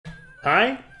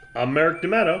Hi, I'm Merrick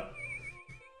D'Amato,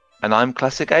 And I'm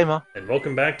Classic Gamer. and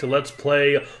welcome back to Let's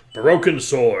Play Broken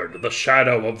Sword, The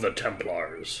Shadow of the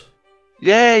Templars.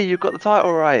 Yay, you got the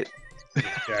title right.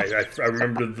 Yeah, I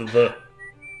remember the...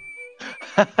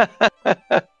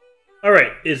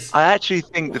 Alright, I actually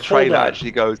think the Hold trailer on.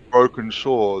 actually goes Broken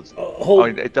Swords.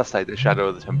 It does say the Shadow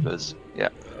of the Templars. Yeah.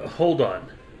 Hold on.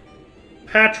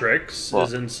 Patrick's What?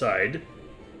 is inside.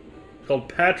 It's called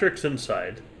Patrick's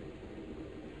Inside.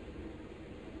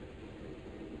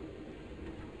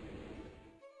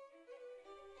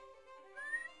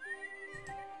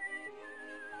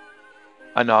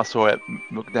 I know, I saw it.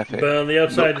 McDevitt. But on the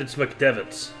outside, it's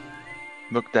McDevitt's.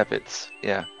 McDevitt's.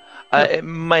 Yeah.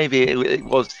 Maybe it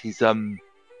was his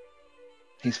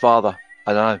father.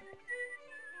 I don't know.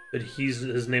 But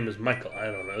his name is Michael. I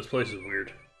don't know. This place is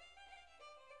weird.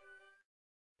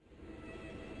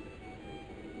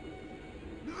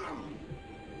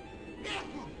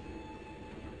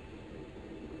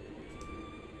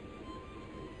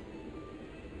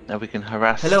 Now we can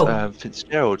harass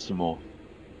Fitzgerald some more.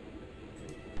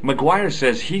 McGuire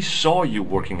says he saw you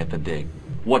working at the dig.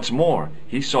 What's more,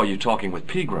 he saw you talking with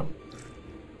Pegram.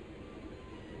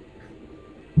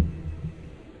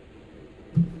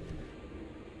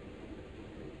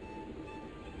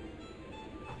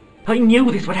 I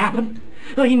knew this would happen.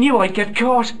 I knew I'd get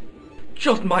caught.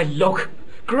 Just my luck.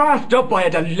 Grasped up by a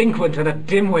delinquent and a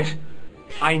dimwit.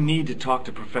 I need to talk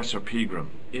to Professor Pegram,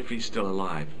 if he's still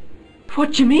alive.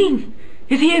 What do you mean?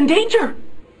 Is he in danger?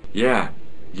 Yeah,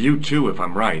 you too if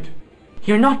I'm right.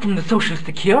 You're not from the Social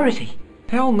Security.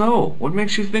 Hell no, what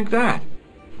makes you think that?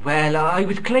 Well, I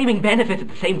was claiming benefits at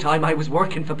the same time I was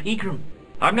working for Pegram.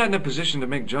 I'm not in a position to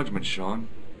make judgments, Sean.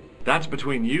 That's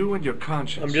between you and your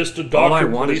conscience. I'm just a All I doctor,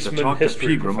 want is to policeman, talk to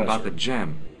history Pegram professor. about the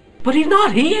gem. But he's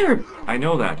not here. I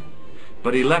know that,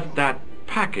 but he left that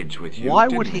package with you. Why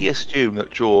didn't would he assume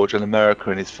that George, an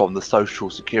American, is from the Social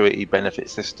Security benefit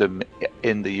system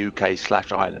in the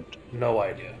UK/Ireland? No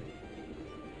idea.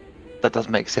 That does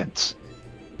make sense.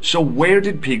 So where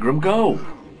did Pegram go?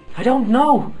 I don't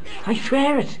know. I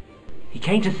swear it. He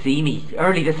came to see me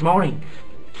early this morning.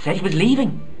 Said he was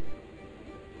leaving.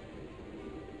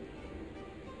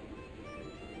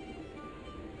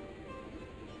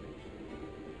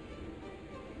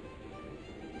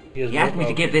 He asked me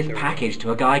to give this package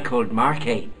to a guy called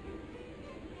Marquet.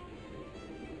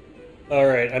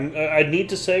 Alright, I need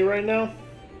to say right now,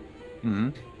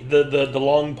 Mm-hmm. the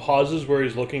long pauses where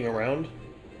he's looking around,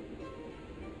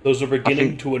 those are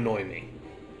beginning to annoy me.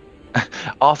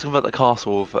 Ask him about the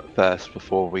castle first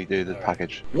before we do the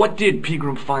package. What did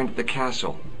Pegram find at the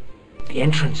castle? The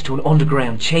entrance to an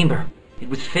underground chamber. It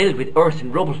was filled with earth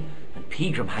and rubble, and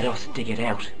Pegram had us dig it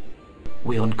out.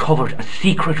 We uncovered a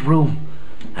secret room,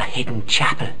 a hidden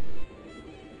chapel.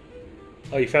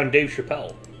 Oh, you found Dave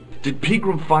Chappelle. Did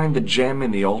Pegram find the gem in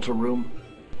the altar room?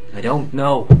 I don't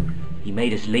know. He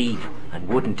made us leave and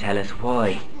wouldn't tell us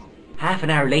why. Half an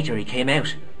hour later he came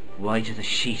out. White as a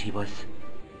sheet he was.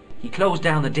 He closed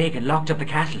down the dig and locked up the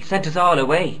castle, sent us all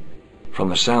away. From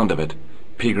the sound of it,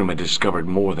 Pegram had discovered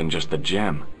more than just the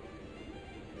gem.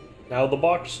 Now the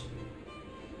box?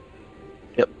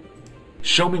 Yep.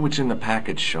 Show me what's in the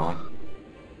package, Sean.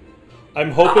 I'm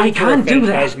hoping I for can't a do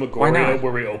that. Why phantasmagoria not?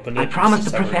 where we open it. I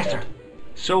promised the and it's professor. head.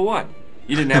 So what?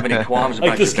 You didn't have any qualms about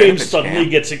Like this your game benefits, suddenly Cam.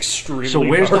 gets extremely So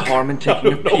where's the dark harm in out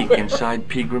taking a of peek nowhere. inside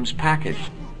Pegram's package?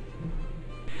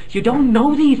 You don't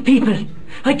know these people.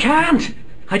 I can't.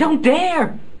 I don't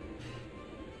dare.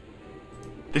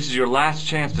 This is your last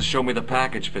chance to show me the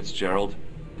package, Fitzgerald.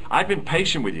 I've been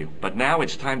patient with you, but now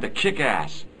it's time to kick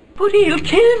ass. But he'll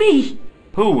kill me.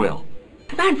 Who will?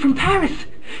 The man from Paris.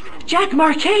 Jack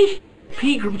Marquet.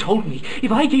 Pegram told me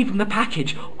if I gave him the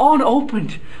package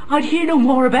unopened, I'd hear no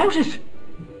more about it.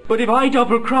 But if I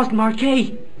double-crossed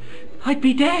Marquet, I'd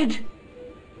be dead.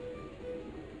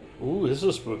 Ooh, this is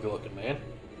a spooky looking man.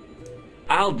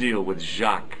 I'll deal with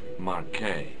Jacques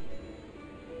Marquet.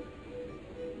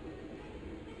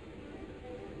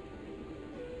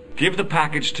 Give the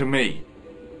package to me.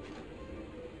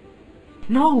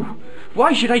 No.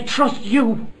 Why should I trust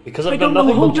you? Because I I've done don't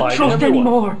know nothing who but to lie to trust everyone.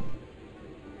 anymore.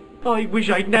 I wish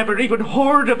I'd never even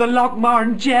heard of the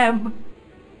Lochmarn gem.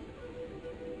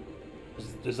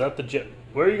 Is that the jet?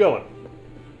 Where are you going?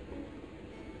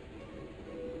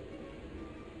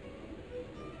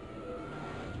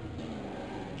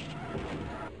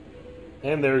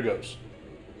 And there he goes.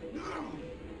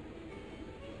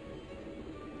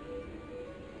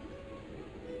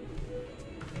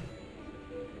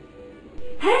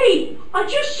 Hey! I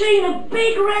just seen a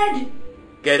big red...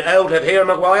 Get out of here,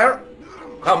 McGuire.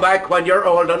 Come back when you're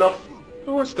old enough.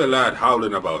 What's the lad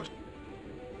howling about?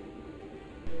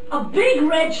 A big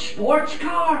red sports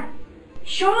car.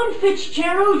 Sean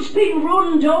Fitzgerald's been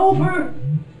runned over.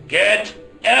 Get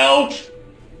out!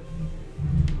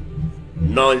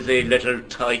 Noisy little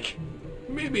tyke.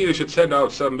 Maybe you should send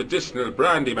out some medicinal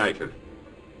brandy, Michael.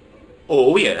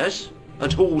 Oh, yes?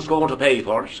 And who's going to pay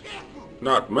for it?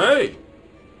 Not me.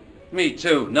 Me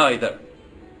too, neither.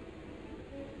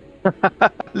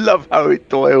 Love how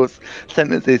Doyle's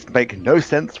sentences make no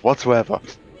sense whatsoever.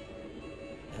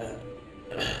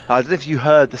 I don't know if you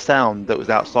heard the sound that was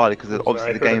outside because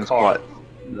obviously the game's quite.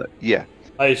 Yeah.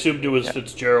 I assumed it was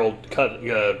Fitzgerald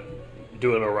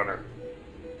doing a runner.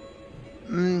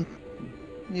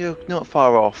 You're not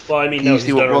far off. Well, I mean, Can no, you he's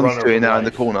see what done a Ron's runner doing with now in the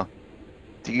life. corner?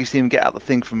 Do you see him get out the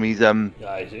thing from his Yeah,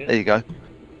 I see it. There you go.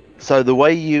 So the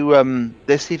way you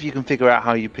let's see if you can figure out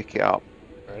how you pick it up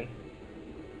Right.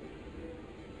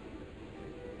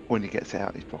 when he gets it out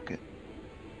of his pocket.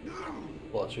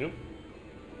 Bless you.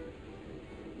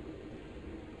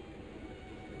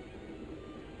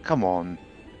 Come on.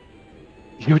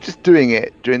 You were just doing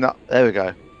it during that. There we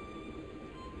go.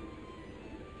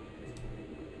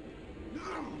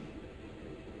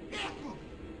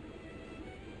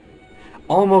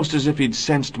 Almost as if he'd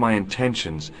sensed my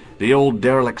intentions, the old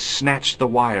derelict snatched the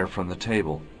wire from the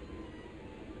table.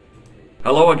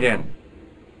 Hello again.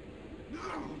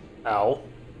 Ow.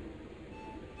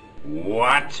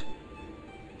 What?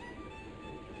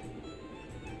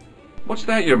 What's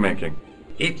that you're making?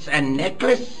 It's a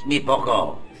necklace, me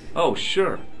bucko. Oh,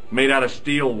 sure. Made out of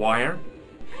steel wire?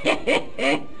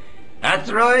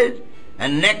 That's right. A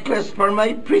necklace for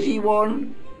my pretty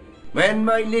one. When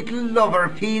my little lover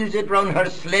feels it round her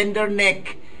slender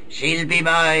neck, she'll be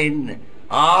mine.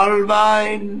 All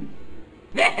mine.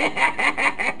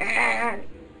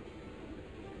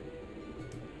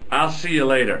 I'll see you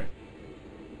later.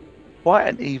 Quite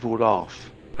an evil laugh.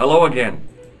 Hello again.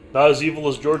 Not as evil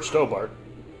as George Stobart.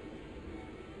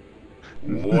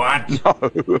 What?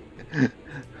 No.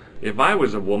 If I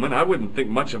was a woman, I wouldn't think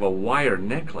much of a wire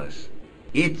necklace.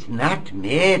 It's not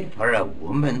made for a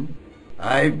woman.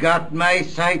 I've got my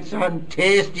sights on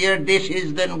tastier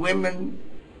dishes than women.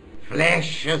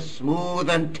 Flesh as smooth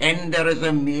and tender as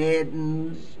a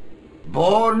maiden's.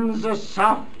 Bones as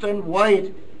soft and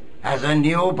white as a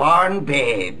newborn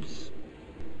babe's.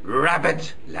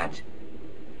 Rabbit, lad.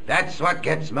 That's what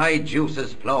gets my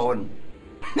juices flowing.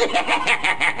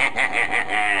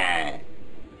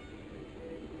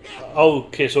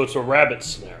 Okay, so it's a rabbit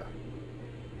snare.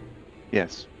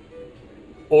 Yes.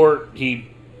 Or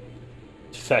he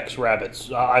fecks rabbits.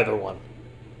 Either one.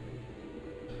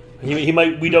 He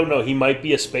might. We don't know. He might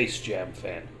be a Space Jam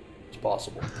fan. It's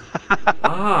possible.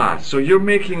 Ah, so you're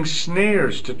making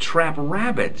snares to trap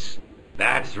rabbits.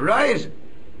 That's right.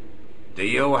 Do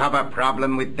you have a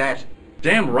problem with that?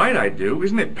 Damn right I do.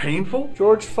 Isn't it painful?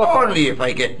 George, fuck off. Only if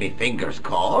I get me fingers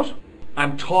caught.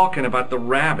 I'm talking about the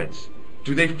rabbits.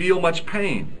 Do they feel much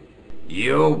pain?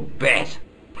 You bet.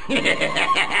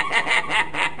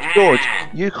 George,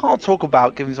 you can't talk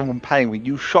about giving someone pain when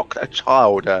you shocked a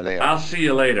child earlier. I'll see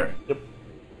you later. Yep.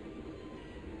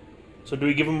 So do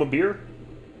we give him a beer?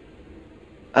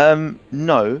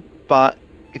 No, but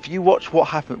if you watch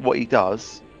what he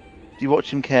does, if you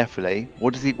watch him carefully,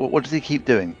 what does he keep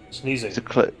doing? Sneezing. It's a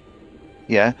clue.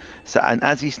 Yeah. So, and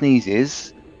as he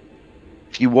sneezes,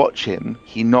 if you watch him,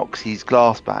 he knocks his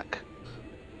glass back.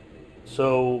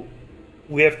 So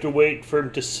we have to wait for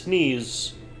him to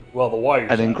sneeze while the wire's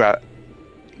And then out. grab.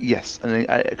 Yes, and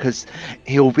then because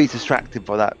he'll be distracted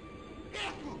by that.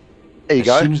 There you As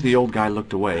go. soon as the old guy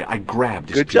looked away, I grabbed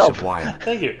his Good piece job. of wire.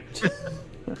 Thank you.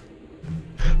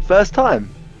 First time.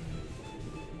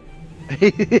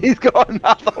 He's got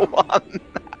another one.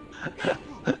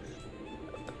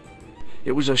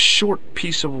 It was a short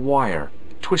piece of wire,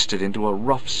 twisted into a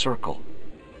rough circle.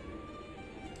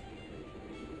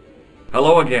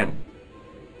 Hello again.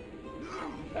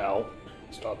 Ow.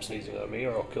 Stop sneezing at me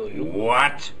or I'll kill you.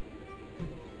 What?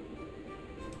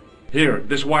 Here,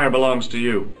 this wire belongs to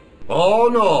you. Oh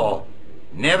no.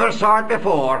 Never saw it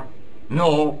before.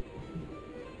 No.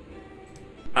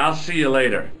 I'll see you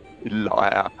later.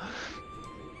 Liar.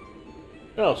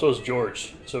 Oh, so is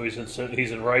George. So he's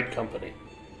in right company.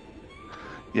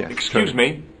 Yes. Excuse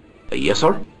me. Yes,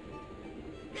 sir?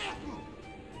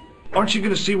 Aren't you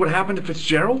going to see what happened to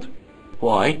Fitzgerald?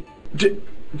 Why?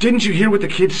 Didn't you hear what the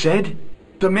kid said?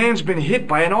 The man's been hit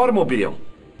by an automobile.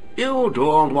 You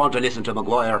don't want to listen to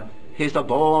McGuire. He's a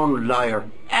born liar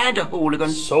and a hooligan.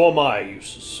 So am I, you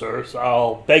sir. So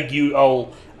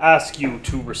I'll ask you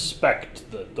to respect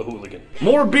the hooligan.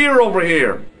 More beer over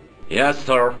here. Yes,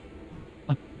 sir.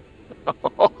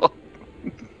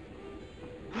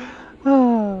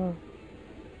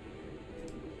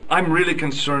 I'm really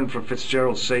concerned for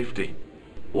Fitzgerald's safety.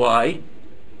 Why?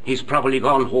 He's probably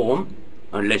gone home,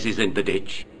 unless he's in the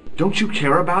ditch. Don't you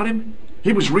care about him?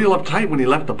 He was real uptight when he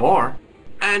left the bar.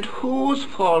 And whose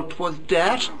fault was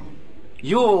that?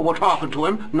 You were talking to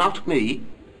him, not me.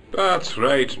 That's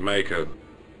right, Michael.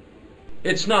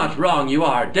 It's not wrong you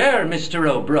are there, Mr.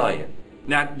 O'Brien.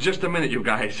 Now, just a minute, you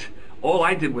guys. All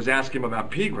I did was ask him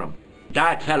about Pegram.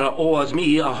 That fella owes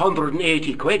me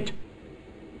 180 quid.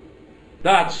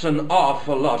 That's an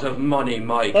awful lot of money,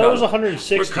 Michael. That was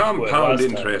 160 With quid compound last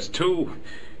interest, too.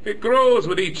 It grows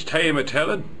with each time of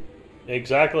telling. time.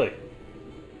 Exactly.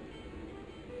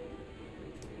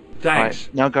 Thanks.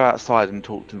 Right, now go outside and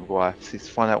talk to McGuire to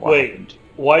find out what Wait, happened.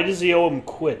 why does he owe him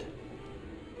quid?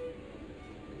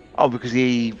 Oh, because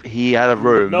he had a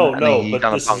room. No, and no, he but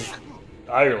done this a bunk. is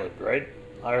Ireland, right?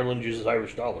 Ireland uses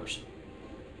Irish dollars.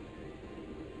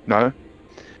 No,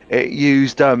 it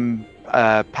used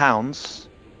pounds,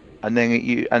 and then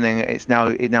it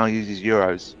now uses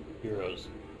euros. Euros.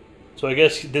 So I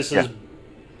guess this is Yeah.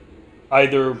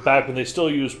 either back when they still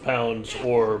used pounds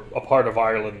or a part of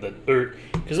Ireland that, or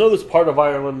because I know there's part of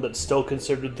Ireland that's still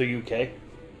considered the UK.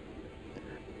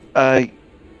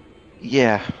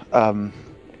 Yeah.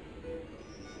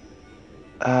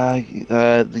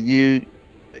 The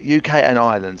UK and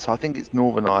Ireland. So I think it's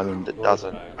Northern Ireland that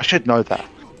doesn't. Ireland. I should know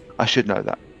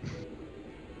that.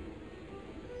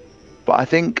 But I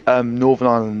think Northern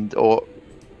Ireland, or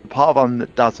the part of Ireland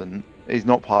that doesn't, is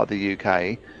not part of the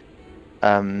UK.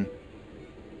 I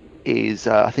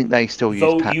think they still use.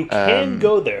 Though you can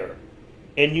go there,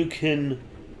 and you can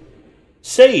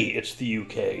say it's the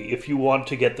UK if you want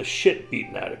to get the shit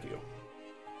beaten out of you.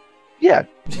 Yeah.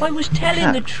 I was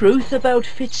telling the truth about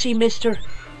Fitzy, mister.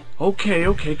 Okay,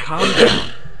 calm down.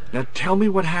 Now tell me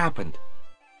what happened.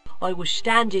 I was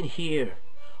standing here,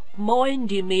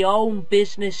 minding me own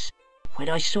business, when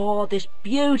I saw this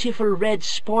beautiful red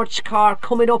sports car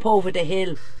coming up over the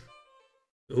hill.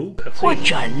 Ooh, that's Would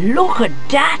you look at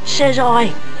that, says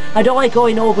I, and I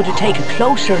going over to take a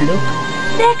closer look.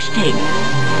 Next thing,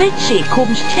 Fitzy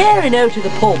comes tearing out of the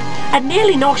pub and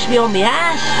nearly knocks me on the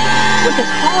ass, but the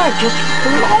car just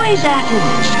flies at him.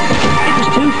 It was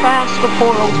too fast for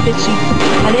poor old Fitzy,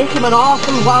 and hit him an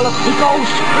awful wallop. He goes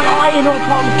flying up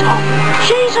on top.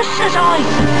 Jesus, says I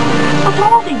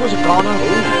thought he was a goner.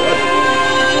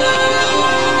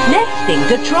 Next thing,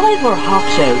 the driver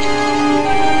hops out,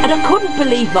 and I couldn't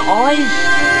believe my eyes.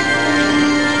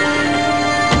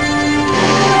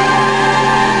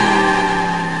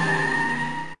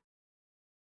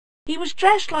 He was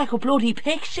dressed like a bloody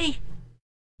pixie.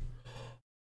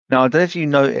 Now I don't know if you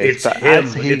noticed, it's but him.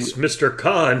 as he, It's Mr.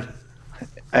 Khan.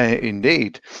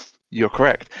 indeed, you're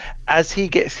correct. As he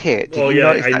gets hit, did Well, you yeah,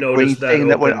 notice I that green noticed that thing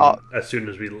that went open up? as soon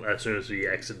as we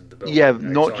exited the building. Yeah, I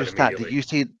not saw it just that. Did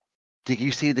immediately.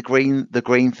 you see the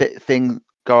green fit thing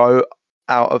go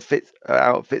out of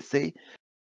Fitzy?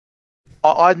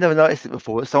 I've never noticed it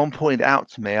before. Someone pointed it out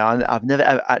to me. I've never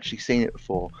ever actually seen it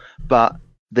before. But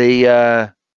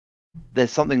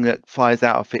there's something that flies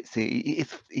out of Fitzy.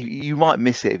 You might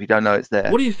miss it if you don't know it's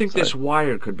there. What do you think So- this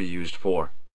wire could be used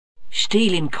for?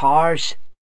 Stealing cars.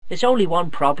 There's only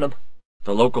one problem.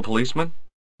 The local policeman?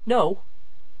 No.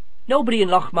 Nobody in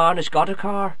Lochmarn has got a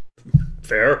car.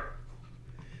 Fair.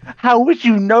 How would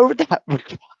you know that?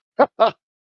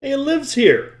 He lives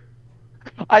here.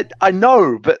 I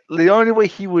know, but the only way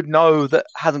he would know that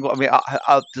hasn't got. I mean,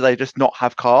 do they just not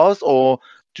have cars, or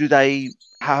do they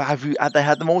have they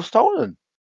had them all stolen?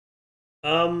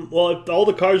 Well, if all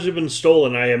the cars have been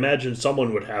stolen, I imagine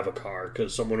someone would have a car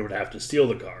because someone would have to steal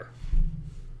the car.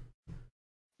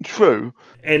 True.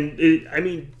 And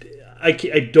I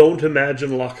don't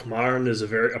imagine Lochmarn is a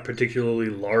particularly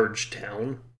large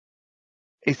town.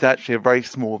 It's actually a very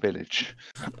small village.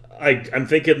 I'm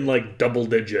thinking like double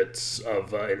digits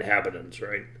of inhabitants,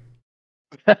 right?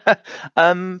 So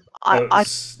I mean,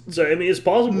 it's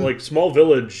possible. Like small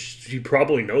village, he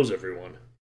probably knows everyone.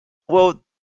 Well,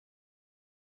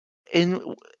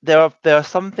 there are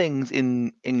some things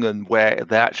in England where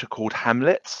they're actually called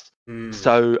hamlets.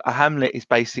 So a hamlet is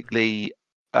basically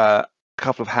a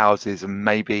couple of houses and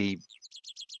maybe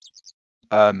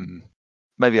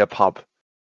a pub.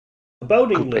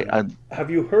 About Could be, England, have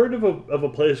you heard of a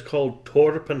place called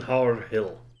Torpenhower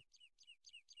Hill?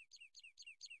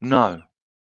 No.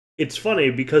 It's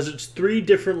funny because it's 3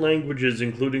 different languages,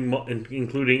 including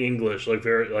English. Like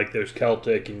there's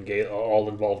Celtic and all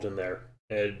involved in there.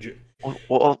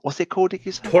 What's it called? Did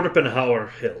you say? Torpenhower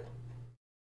Hill.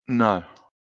 No.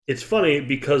 It's funny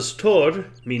because Tor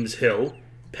means hill,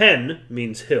 Pen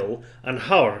means hill, and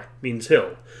Haur means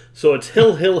hill. So it's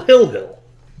hill, hill, hill, hill.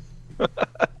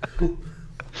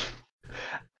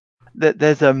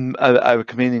 there's a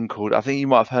comedian called, I think you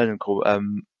might have heard him, called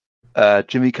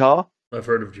Jimmy Carr. I've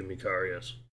heard of Jimmy Carr,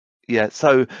 yes. Yeah,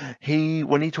 so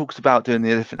when he talks about doing the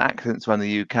different accents around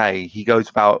the UK, he goes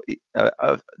about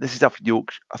this is up in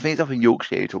Yorkshire. I think it's up in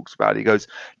Yorkshire. He talks about it. He goes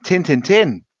tin tin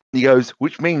tin. He goes,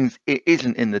 which means it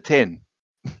isn't in the tin.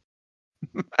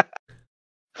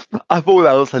 I thought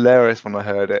that was hilarious when I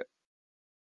heard it.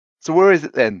 So where is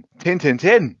it then? Tin tin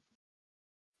tin.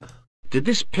 Did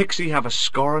this pixie have a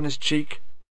scar on his cheek?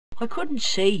 I couldn't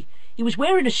see. He was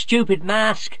wearing a stupid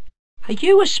mask. Are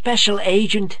you a special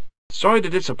agent? Sorry to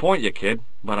disappoint you, kid,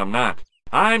 but I'm not.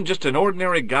 I'm just an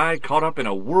ordinary guy caught up in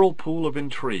a whirlpool of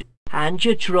intrigue. And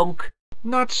you're drunk.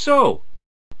 Not so.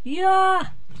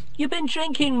 Yeah, you've been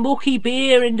drinking mucky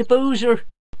beer in the boozer.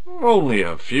 Only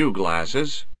a few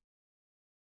glasses.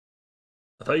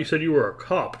 I thought you said you were a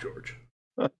cop, George.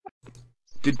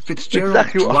 Did Fitzgerald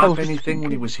Exactly what I drop was anything thinking.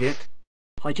 when he was hit?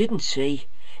 I didn't see.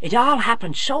 It all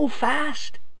happened so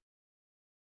fast.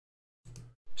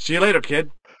 See you later,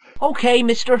 kid. Okay,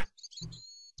 mister.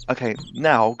 Okay,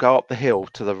 now go up the hill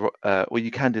to the. Well,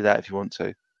 you can do that if you want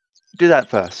to. Do that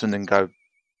first, and then go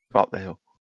up the hill.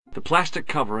 The plastic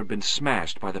cover had been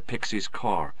smashed by the pixie's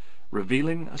car,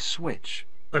 revealing a switch.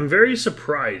 I'm very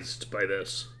surprised by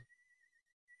this.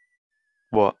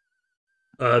 What?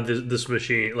 This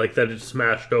machine, like that it's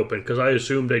smashed open, because I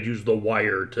assumed I'd use the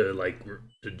wire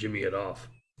to jimmy it off.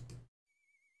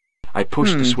 I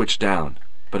pushed the switch down,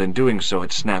 but in doing so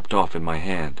it snapped off in my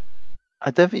hand.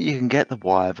 I don't think you can get the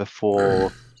wire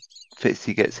before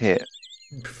Fitzy gets hit.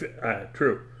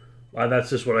 True. That's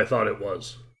just what I thought it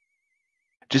was.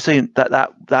 Just saying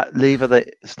that lever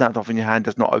that snapped off in your hand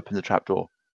does not open the trapdoor.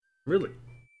 Really?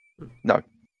 No.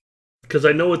 Because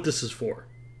I know what this is for.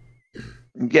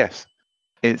 Yes.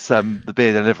 It's the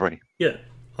beer delivery. Yeah,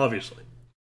 obviously.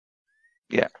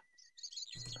 Yeah.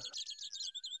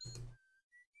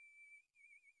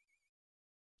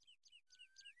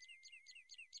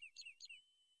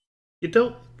 You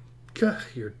don't... God,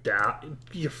 you're daft.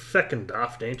 You're feckin'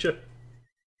 daft, ain't you?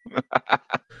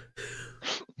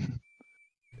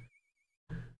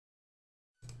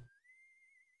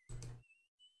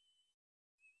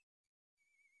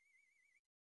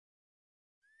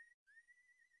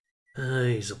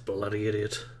 He's a bloody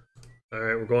idiot.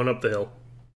 Alright, we're going up the hill.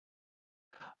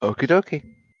 Okie dokie.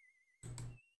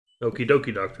 Okie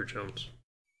dokie, Dr. Jones.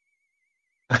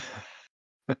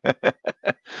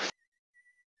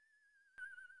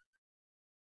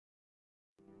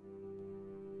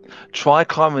 Try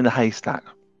climbing the haystack.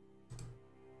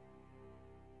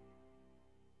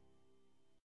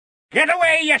 Get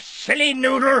away, you silly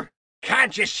noodle!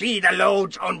 Can't you see the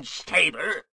load's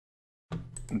unstable?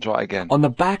 And try again. On the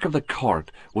back of the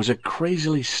cart was a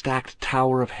crazily stacked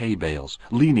tower of hay bales,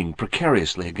 leaning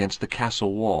precariously against the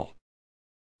castle wall.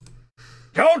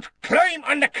 Don't climb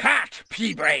on the cart,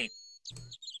 pea-brain!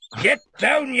 Get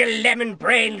down, you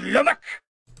lemon-brained lummock!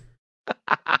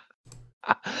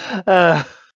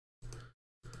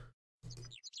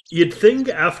 You'd think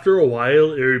after a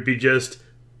while it would be just...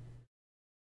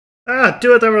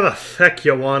 do whatever the feck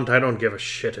you want. I don't give a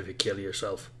shit if you kill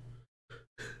yourself.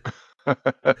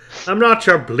 I'm not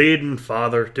your bleeding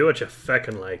father. Do what you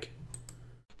feckin' like.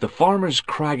 The farmer's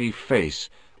craggy face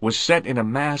was set in a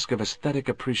mask of aesthetic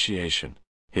appreciation.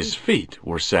 His feet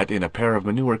were set in a pair of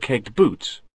manure-caked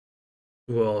boots.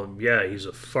 Well, yeah, he's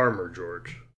a farmer,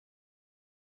 George.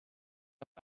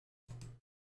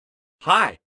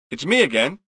 Hi, it's me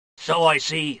again. So I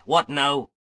see. What now?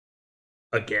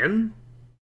 Again?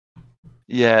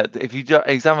 Yeah, if you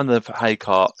examine the hay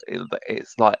cart,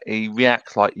 it's like he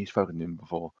reacts like you've spoken to him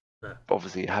before. Yeah. But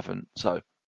obviously you haven't, so.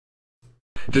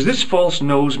 Does this false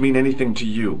nose mean anything to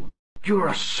you? You're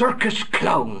a circus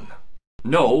clown.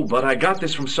 No, but I got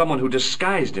this from someone who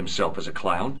disguised himself as a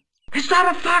clown. Is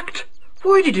that a fact?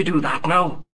 Why did you do that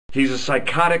now? He's a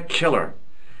psychotic killer.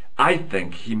 I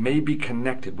think he may be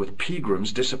connected with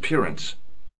Peagram's disappearance.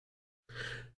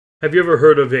 Have you ever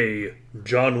heard of a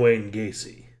John Wayne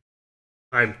Gacy?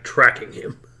 I'm tracking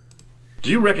him.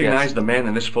 Do you recognize the man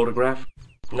in this photograph?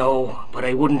 No, but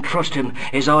I wouldn't trust him.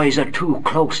 His eyes are too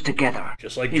close together.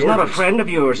 Just like He's not a George's. friend of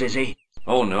yours, is he?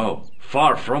 Oh no,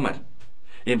 far from it.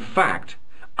 In fact,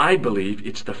 I believe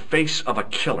it's the face of a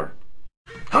killer.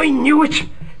 I knew it!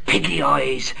 Piggy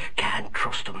eyes. Can't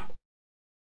trust him.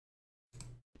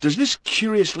 Does this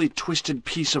curiously twisted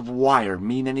piece of wire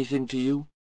mean anything to you?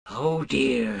 Oh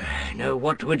dear. Now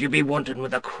what would you be wanting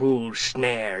with a cruel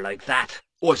snare like that?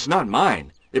 Oh, it's not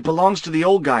mine. It belongs to the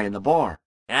old guy in the bar.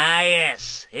 Ah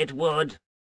yes, it would.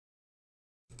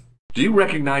 Do you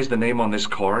recognize the name on this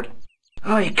card?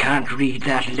 I can't read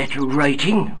that little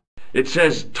writing. It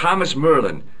says Thomas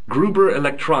Merlin, Gruber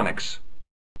Electronics.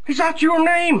 Is that your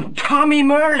name, Tommy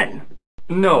Merlin?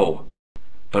 No.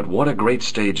 But what a great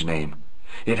stage name.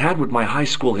 It had what my high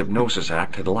school hypnosis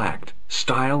act had lacked,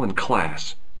 style and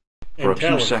class. For And a few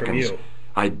talent from seconds, you.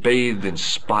 I bathed in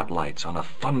spotlights on a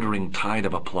thundering tide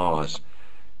of applause.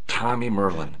 Tommy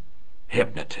Merlin,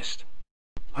 hypnotist.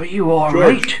 Are you all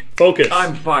George, right? focus.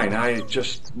 I'm fine. I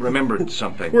just remembered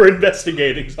something. We're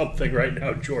investigating something right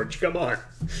now, George. Come on.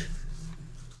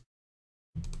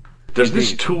 Does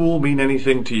this tool mean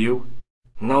anything to you?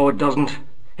 No, it doesn't.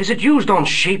 Is it used on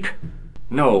sheep?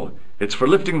 No, it's for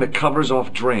lifting the covers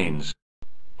off drains.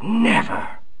 Never.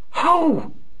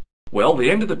 How? Well,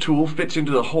 the end of the tool fits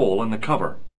into the hole in the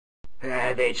cover.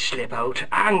 They'd slip out.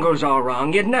 Angles are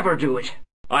wrong. You'd never do it.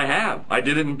 I have. I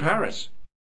did it in Paris.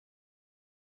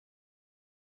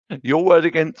 Your word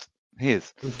against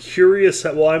his. I'm curious.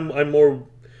 Well, I'm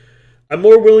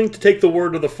more willing to take the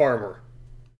word of the farmer.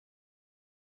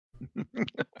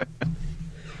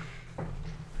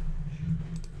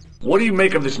 What do you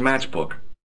make of this matchbook?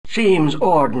 Seems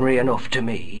ordinary enough to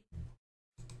me.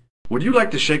 Would you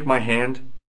like to shake my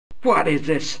hand? What is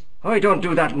this? I don't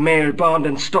do that mail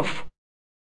bonding stuff.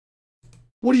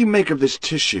 What do you make of this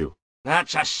tissue?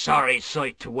 That's a sorry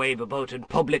sight to wave about in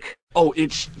public. Oh,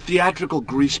 it's theatrical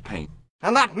grease paint.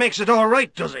 And that makes it all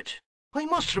right, does it? I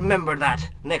must remember that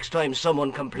next time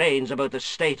someone complains about the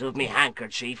state of me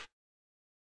handkerchief.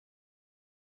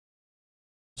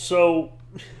 So,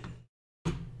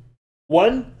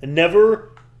 one,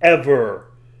 never, ever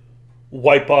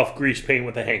wipe off grease paint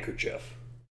with a handkerchief.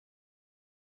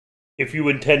 If you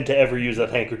intend to ever use that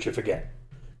handkerchief again.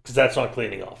 Because that's not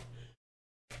cleaning off.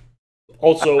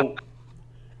 Also,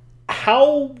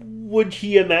 how would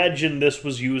he imagine this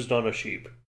was used on a sheep?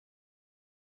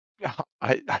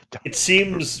 I don't It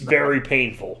seems very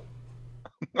painful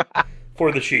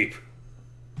for the sheep.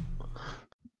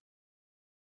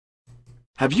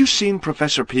 Have you seen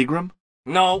Professor Pegram?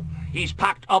 No, he's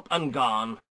packed up and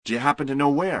gone. Do you happen to know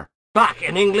where? Back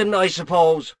in England, I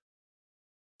suppose.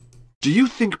 Do you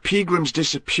think Pegram's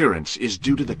disappearance is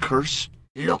due to the curse?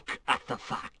 Look at the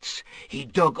facts. He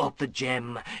dug up the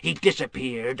gem. He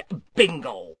disappeared.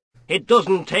 Bingo. It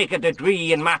doesn't take a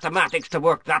degree in mathematics to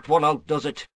work that one out, does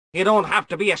it? You don't have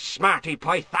to be a smarty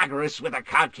Pythagoras with a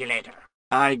calculator.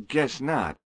 I guess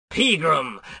not.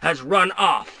 Pegram has run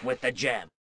off with the gem.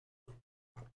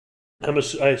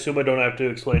 I assume I don't have to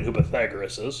explain who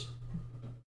Pythagoras is.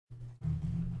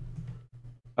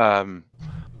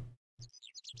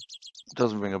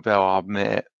 Doesn't ring a bell, I'll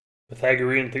admit.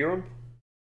 Pythagorean theorem?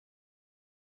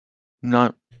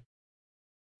 No.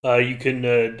 You can.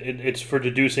 It's for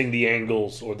deducing the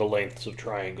angles or the lengths of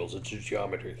triangles. It's a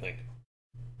geometry thing.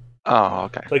 Oh,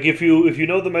 okay. Like if you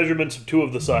know the measurements of two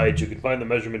of the sides, you can find the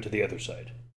measurement to the other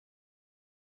side.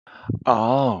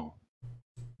 Oh.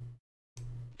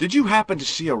 Did you happen to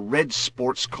see a red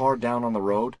sports car down on the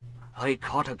road? I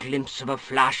caught a glimpse of a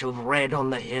flash of red on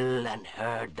the hill and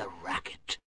heard the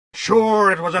racket.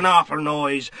 Sure, it was an awful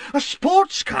noise. A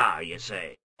sports car, you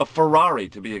say? A Ferrari,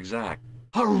 to be exact.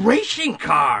 A racing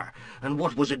car? And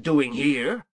what was it doing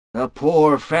here? The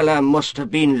poor fella must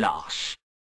have been lost.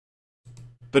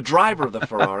 The driver of the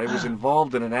Ferrari was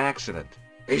involved in an accident.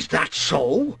 Is that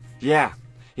so? Yeah,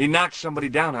 he knocked somebody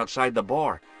down outside the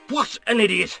bar. What an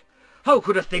idiot! How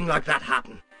could a thing like that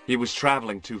happen? He was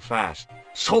traveling too fast.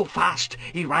 So fast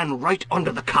he ran right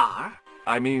under the car?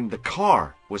 I mean, the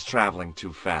car was traveling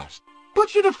too fast.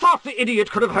 But you'd have thought the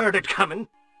idiot could have heard it coming.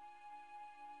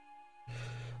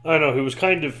 I know, he was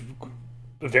kind of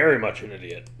very much an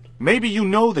idiot. Maybe you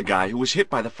know the guy who was hit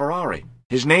by the Ferrari.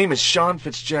 His name is Sean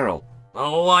Fitzgerald.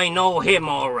 Oh, I know him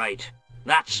all right.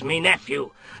 That's me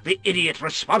nephew, the idiot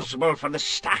responsible for the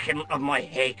stacking of my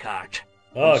hay cart.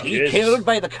 Oh, Was he Jesus. killed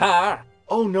by the car?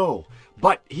 Oh no,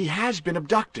 but he has been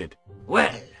abducted.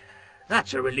 Well,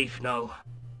 that's a relief now.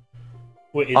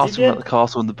 Wait, is Ask he him about dead? the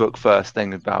castle in the book first,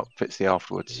 then about Fitzy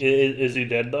afterwards. Is he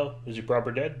dead though? Is he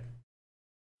proper dead?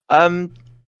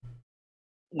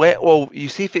 Well, you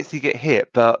see Fitzy get hit,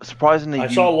 but surprisingly, I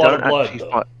you saw a lot don't of blood, actually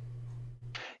though.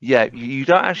 Yeah, you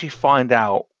don't actually find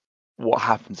out what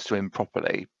happens to him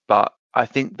properly, but I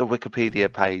think the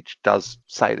Wikipedia page does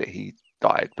say that he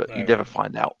died, but you Alright. never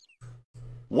find out.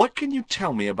 What can you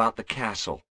tell me about the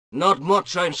castle? Not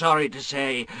much, I'm sorry to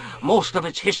say. Most of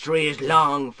its history is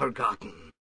long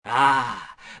forgotten.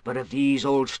 Ah, but if these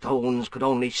old stones could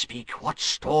only speak, what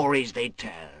stories they'd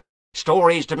tell.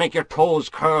 Stories to make your toes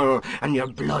curl and your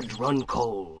blood run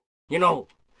cold. You know,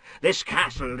 this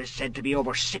castle is said to be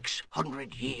over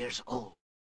 600 years old.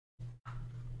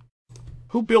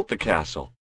 Who built the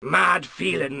castle? Mad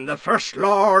Phelan, the first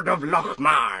Lord of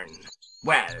Lochmarn.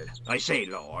 Well, I say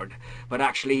lord, but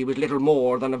actually he was little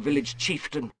more than a village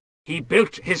chieftain. He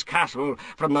built his castle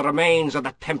from the remains of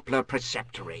the Templar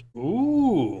preceptory.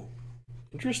 Ooh,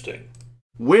 interesting.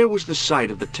 Where was the site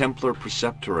of the Templar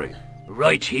preceptory?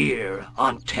 Right here,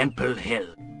 on Temple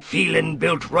Hill. Phelan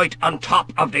built right on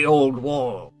top of the old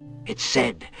wall. It's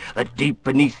said that deep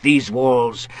beneath these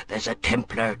walls there's a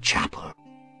Templar chapel.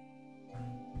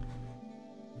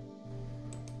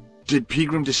 Did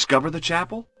Pegram discover the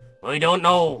chapel? I don't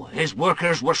know. His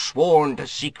workers were sworn to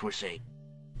secrecy.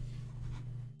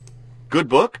 Good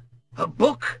book? A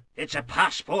book? It's a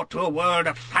passport to a world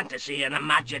of fantasy and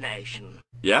imagination.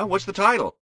 Yeah, what's the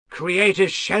title?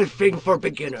 Creative Shelving for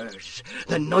Beginners,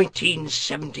 the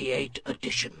 1978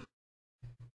 edition.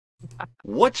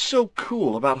 What's so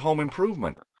cool about home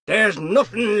improvement? There's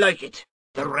nothing like it.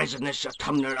 The resinous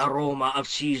autumnal aroma of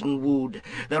seasoned wood,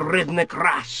 the rhythmic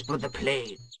rasp of the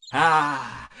plane.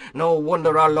 Ah, no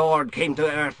wonder our Lord came to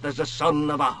earth as the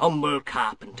son of a humble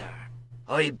carpenter.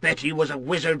 I bet he was a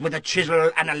wizard with a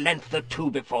chisel and a length or two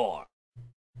before.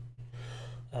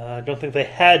 I don't think they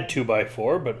had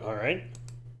 2x4, but all right.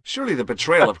 Surely the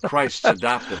betrayal of Christ's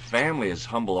adopted family as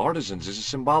humble artisans is a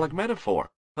symbolic metaphor.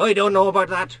 I don't know about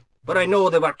that, but I know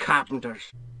they were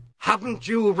carpenters. Haven't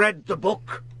you read the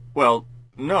book? Well,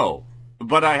 no.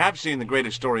 But I have seen The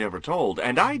Greatest Story Ever Told,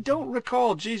 and I don't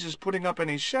recall Jesus putting up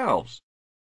any shelves.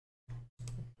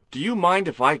 Do you mind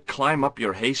if I climb up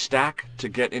your haystack to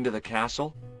get into the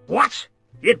castle? What?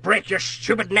 You'd break your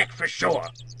stupid neck for sure.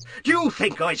 Do you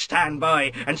think I'd stand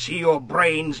by and see your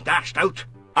brains dashed out?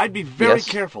 I'd be very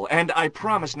careful, and I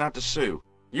promise not to sue.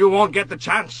 You won't get the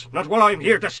chance, not while I'm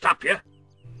here to stop you.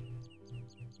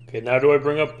 Okay, now do I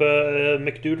bring up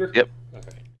McDuder? Yep.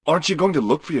 Okay. Aren't you going to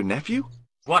look for your nephew?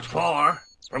 What for?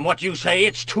 From what you say,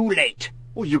 it's too late.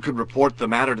 Well, you could report the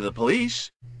matter to the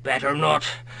police. Better not.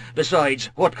 Besides,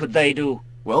 what could they do?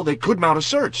 Well, they could mount a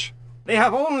search. They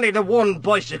have only the one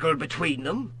bicycle between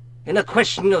them. In a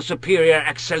question of superior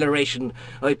acceleration,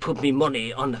 I put me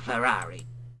money on the Ferrari.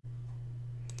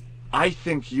 I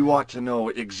think you ought to know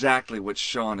exactly what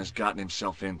Sean has gotten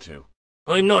himself into.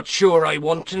 I'm not sure I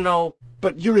want to know.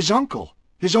 But you're his uncle,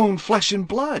 his own flesh and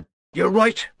blood. You're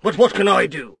right, but what can I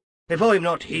do? If I'm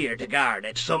not here to guard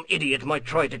it, some idiot might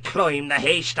try to climb the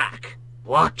haystack.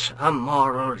 What a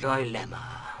moral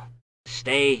dilemma.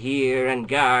 Stay here and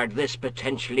guard this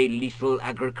potentially lethal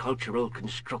agricultural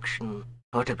construction,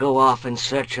 or to go off in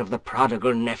search of the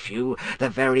prodigal nephew, the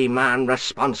very man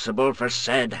responsible for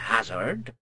said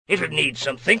hazard? It'll need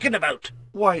some thinking about.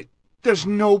 Why, there's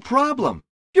no problem.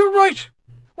 You're right.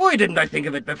 Why didn't I think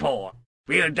of it before?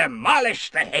 We'll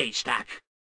demolish the haystack.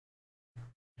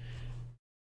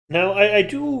 Now,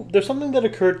 there's something that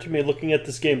occurred to me looking at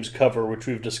this game's cover, which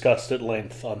we've discussed at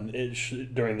length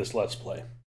during this Let's Play.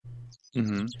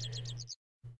 Mm-hmm.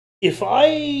 If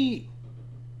I,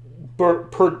 were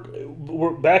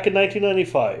back in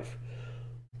 1995,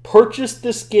 purchased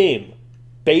this game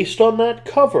based on that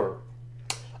cover,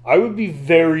 I would be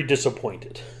very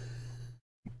disappointed.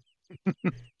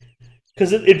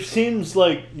 Because it seems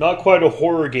like not quite a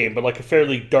horror game, but like a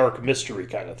fairly dark mystery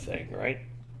kind of thing, right?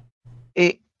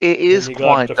 It is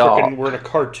quite dark. We're in a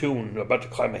cartoon about to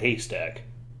climb a haystack.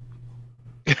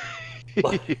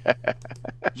 Yeah.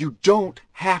 You don't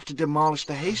have to demolish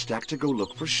the haystack to go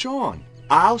look for Sean.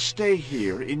 I'll stay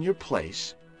here in your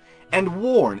place and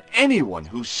warn anyone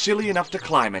who's silly enough to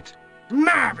climb it.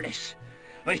 Marvellous!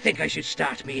 I think I should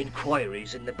start me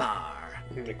inquiries in the bar.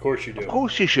 Of course you do. Of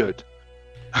course you should.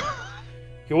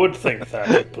 You would think that,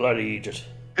 you bloody idiot.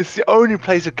 It's the only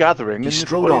place of gathering. He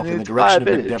strode off in the direction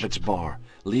of McDevitt's bar,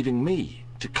 leaving me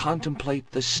to contemplate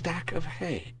the stack of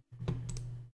hay.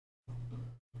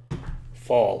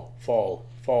 Fall, fall,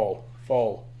 fall,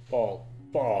 fall, fall,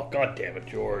 fall. God damn it,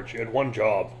 George. You had one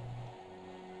job.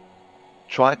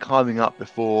 Try climbing up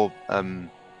before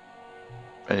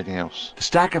anything else. The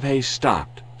stack of hay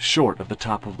stopped, short of the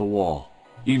top of the wall.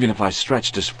 Even if I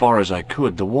stretched as far as I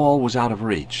could, the wall was out of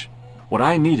reach. What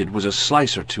I needed was a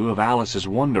slice or two of Alice's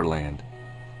Wonderland.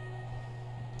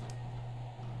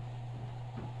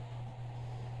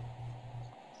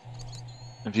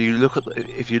 If you look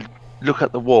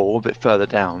at the wall a bit further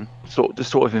down, sort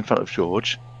of in front of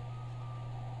George,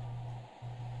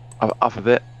 up a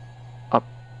bit, up,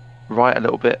 right a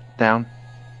little bit, down.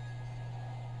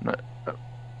 No.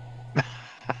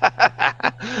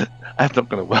 That's not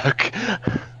going to work.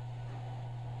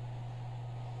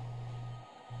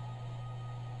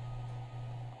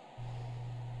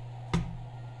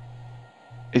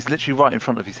 It's literally right in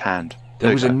front of his hand.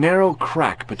 There was a narrow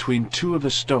crack between two of the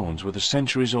stones where the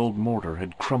centuries-old mortar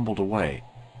had crumbled away.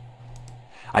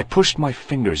 I pushed my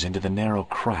fingers into the narrow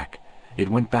crack. It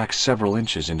went back several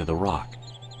inches into the rock.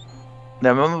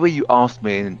 Now, remember when you asked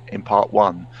me in part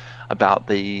 1 about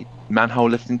the manhole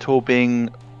lifting tool being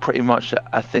pretty much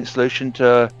a thin solution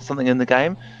to something in the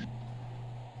game?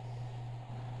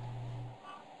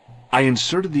 I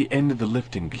inserted the end of the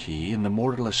lifting key in the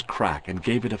mortarless crack and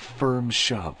gave it a firm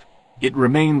shove. It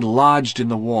remained lodged in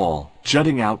the wall,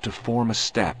 jutting out to form a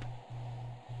step.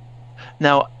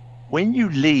 Now, when you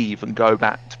leave and go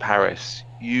back to Paris,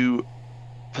 you,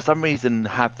 for some reason,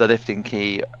 have the lifting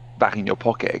key back in your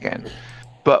pocket again.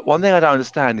 But one thing I don't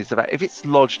understand is that if it's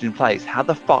lodged in place, how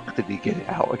the fuck did he get it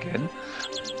out again?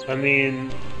 I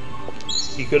mean,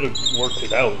 he could have worked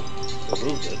it out,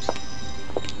 removed it.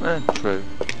 True.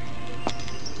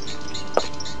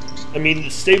 I mean,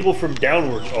 it's stable from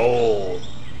downwards. Oh,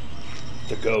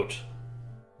 the goat.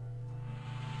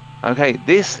 Okay,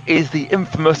 this is the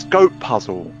infamous goat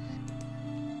puzzle. Do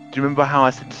you remember how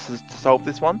I said to solve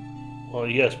this one? Well,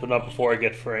 yes, but not before I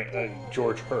get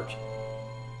George hurt.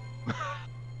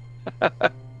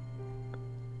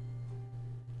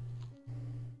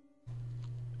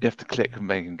 You have to click and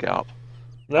make him get up.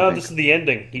 No, this is the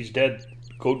ending. He's dead.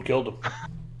 Goat killed him.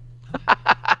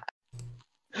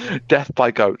 Death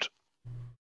by goat.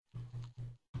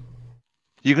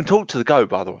 You can talk to the goat,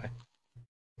 by the way.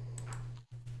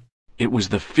 It was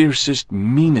the fiercest,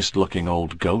 meanest-looking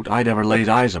old goat I'd ever laid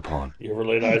eyes upon. You ever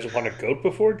laid eyes upon a goat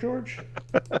before, George?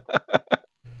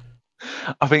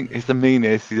 I think it's the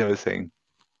meanest he's ever seen.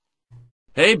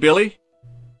 Hey, Billy!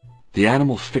 The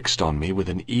animal fixed on me with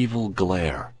an evil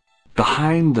glare.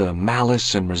 Behind the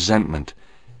malice and resentment,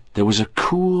 there was a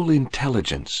cool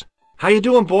intelligence. How you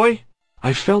doing, boy?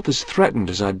 I felt as threatened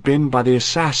as I'd been by the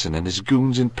assassin and his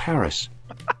goons in Paris.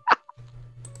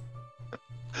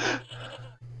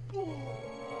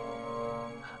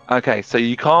 Okay, so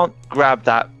you can't grab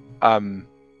that item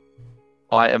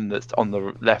that's on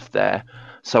the left there.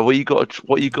 So what you got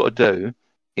to do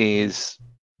is,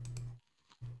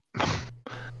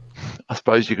 I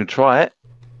suppose you can try it.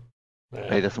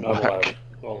 It doesn't work.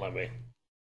 Won't let me.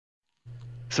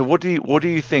 So what do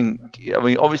you think? I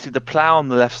mean, obviously the plow on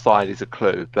the left side is a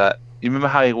clue, but you remember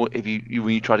how when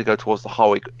you try to go towards the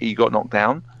hole, he got knocked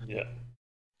down? Yeah.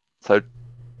 So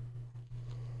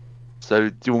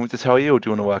do you want me to tell you, or do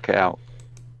you want to work it out?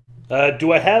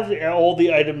 Do I have all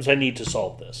the items I need to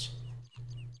solve this?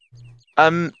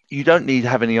 You don't need to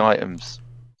have any items.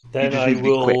 Then I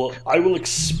will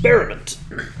experiment.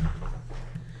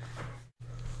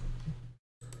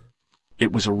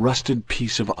 It was a rusted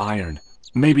piece of iron,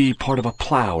 maybe part of a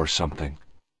plow or something.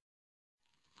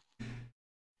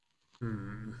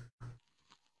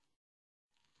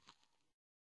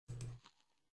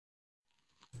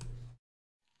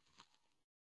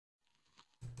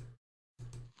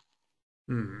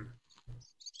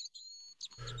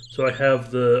 So I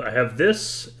have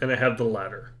this, and I have the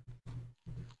ladder.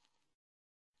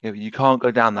 Yeah, but you can't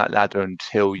go down that ladder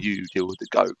until you deal with the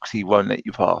goat, because he won't let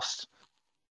you past.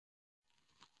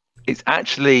 It's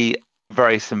actually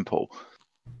very simple,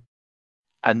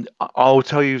 and I'll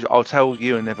tell you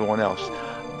and everyone else.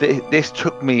 This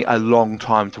took me a long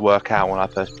time to work out when I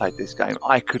first played this game.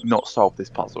 I could not solve this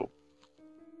puzzle,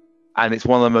 and it's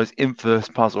one of the most infamous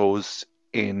puzzles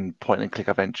in point-and-click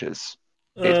adventures.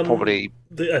 It's probably.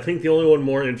 I think the only one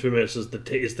more infamous is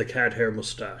the cat hair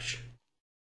mustache.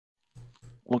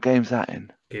 What game's that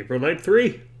in? Gabriel Knight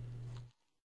 3.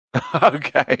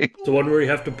 Okay. It's the one where you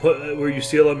have to where you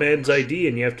steal a man's ID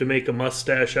and you have to make a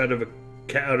mustache out of a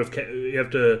cat. You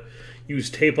have to use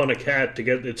tape on a cat to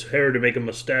get its hair to make a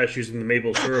mustache using the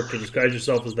maple syrup to disguise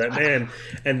yourself as that man,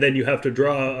 and then you have to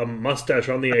draw a mustache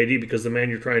on the ID because the man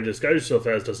you're trying to disguise yourself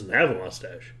as doesn't have a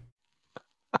mustache.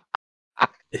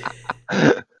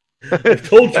 I've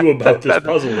told you about this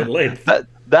puzzle in length.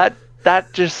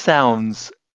 That just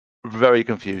sounds very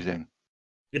confusing.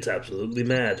 It's absolutely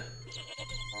mad.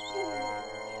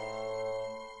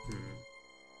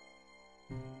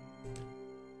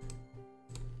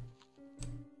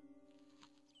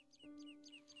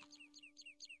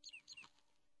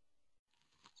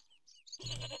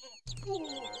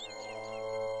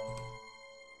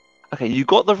 Okay, you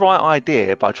got the right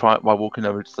idea by walking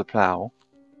over to the plow.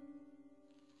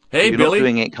 Hey, you're Billy! Not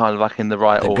doing it kind of like in the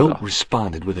right order. The goat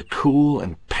responded with a cool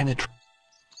and penetrating.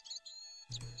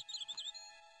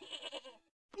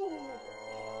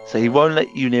 So he won't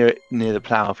let you near the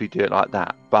plow if you do it like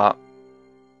that. But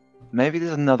maybe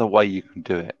there's another way you can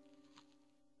do it.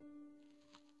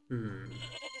 Can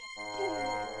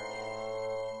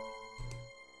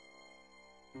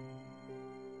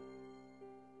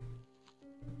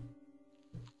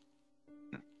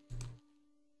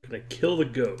I kill the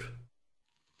goat?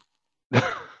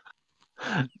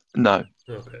 No.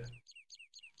 Okay.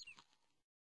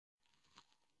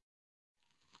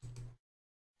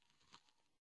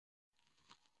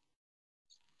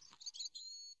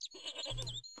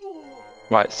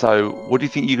 Right, so what do you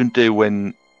think you can do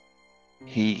when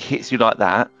he hits you like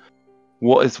that?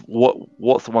 What's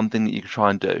the one thing that you can try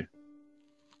and do?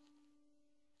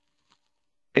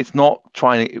 It's not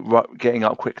getting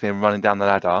up quickly and running down the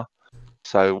ladder.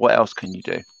 So what else can you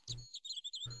do?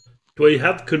 Do I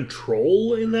have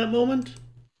control in that moment?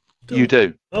 Still? You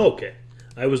do. Oh, okay.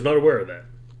 I was not aware of that.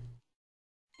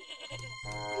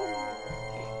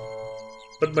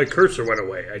 But my cursor went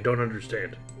away. I don't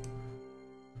understand.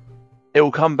 It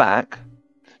will come back.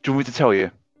 Do you want me to tell you?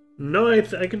 No, I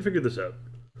can figure this out.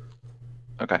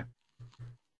 Okay.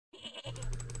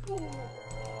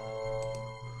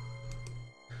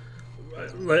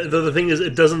 The thing is,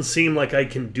 it doesn't seem like I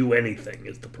can do anything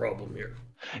is the problem here.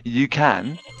 You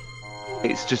can.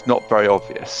 It's just not very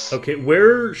obvious. Okay,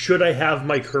 where should I have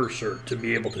my cursor to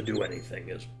be able to do anything?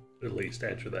 Is at least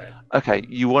answer that. Okay,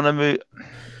 you want to move...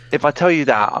 If I tell you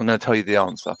that, I'm going to tell you the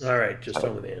answer. All right, just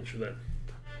tell me the answer then.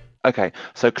 Okay,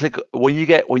 so click... When you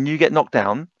get knocked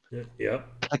down, yeah.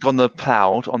 click on the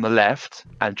cloud on the left,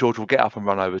 and George will get up and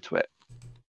run over to it.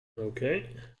 Okay.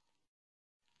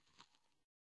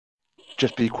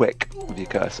 Just be quick with your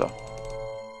cursor.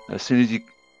 As soon as you...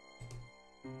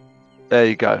 There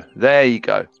you go. There you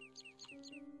go.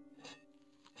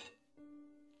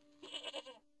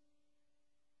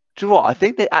 Do you know what? I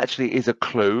think there actually is a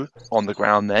clue on the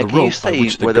ground there. The Can you rope by see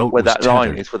which the where goat was that line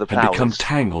tethered is, where the had plough become is?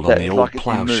 tangled on the old Like it's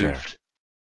been ploughshare. moved.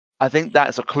 I think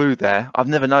that's a clue there. I've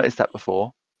never noticed that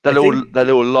before. That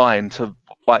little line to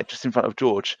like just in front of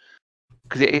George,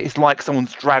 because it's like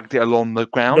someone's dragged it along the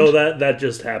ground. No, that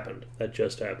just happened. That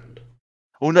just happened.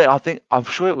 Well, no, I'm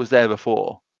sure it was there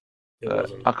before. It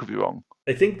wasn't. I could be wrong.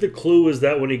 I think the clue is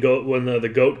that when the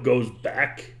goat goes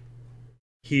back,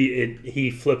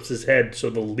 he flips his head so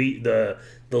the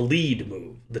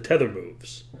tether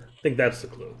moves. I think that's the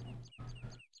clue.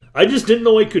 I just didn't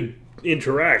know I could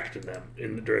interact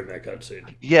during that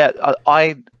cutscene. Yeah,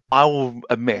 I will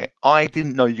admit I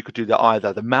didn't know you could do that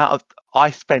either. The amount of I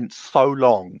spent so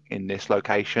long in this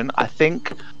location, I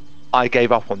think I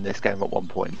gave up on this game at one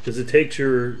point. Because it takes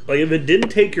if it didn't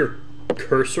take your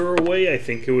cursor away, I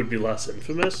think it would be less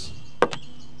infamous.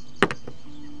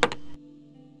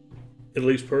 At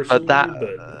least personally.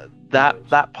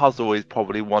 That puzzle is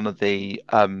probably one of the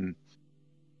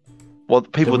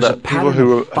people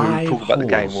who talk about the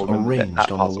game will remember arranged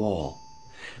that on puzzle. the wall.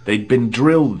 They'd been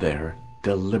drilled there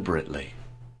deliberately.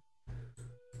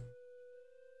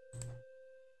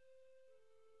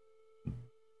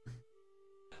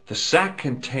 The sack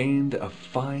contained a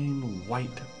fine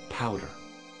white powder.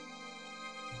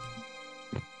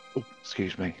 Oh,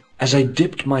 excuse me. As I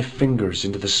dipped my fingers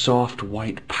into the soft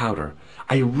white powder,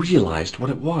 I realized what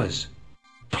it was.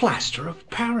 Plaster of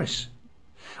Paris.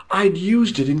 I'd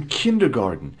used it in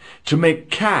kindergarten to make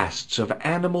casts of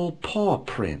animal paw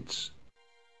prints.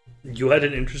 You had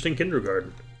an interesting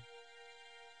kindergarten.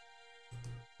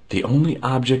 The only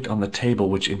object on the table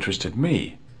which interested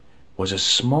me was a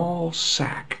small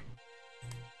sack.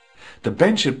 The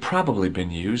bench had probably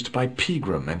been used by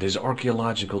Pegram and his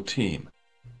archaeological team.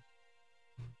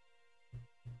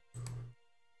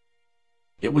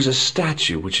 It was a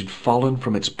statue which had fallen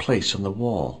from its place on the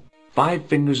wall. 5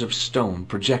 fingers of stone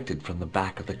projected from the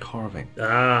back of the carving.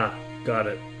 Ah, got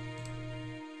it.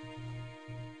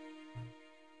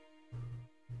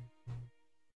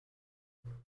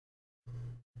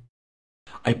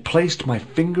 I placed my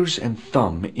fingers and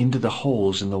thumb into the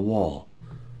holes in the wall.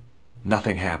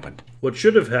 Nothing happened. What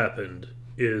should have happened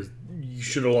is you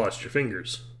should have lost your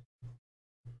fingers.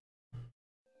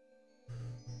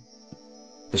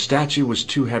 The statue was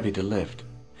too heavy to lift.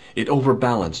 It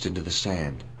overbalanced into the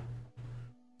sand.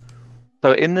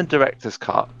 So in the director's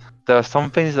cut, there are some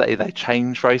things that they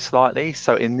change very slightly.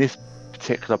 So in this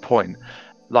particular point,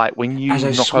 like when you As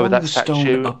I knock swung over that the statue,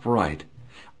 stone upright,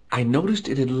 I noticed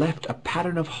it had left a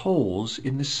pattern of holes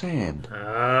in the sand.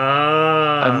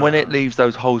 Ah. and when it leaves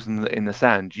those holes in the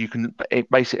sand, it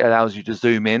basically allows you to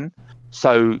zoom in.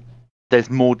 So there's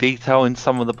more detail in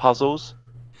some of the puzzles.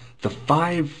 The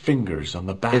 5 fingers on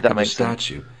the back of the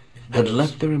statue had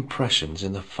left their impressions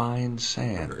in the fine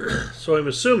sand. So I'm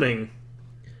assuming...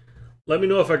 Let me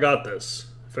know if I got this,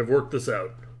 if I've worked this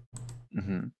out.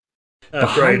 Mm-hmm.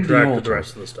 After I Behind the interacted with altar the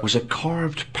rest of the stuff. was a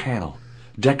carved panel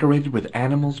decorated with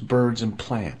animals, birds, and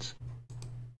plants.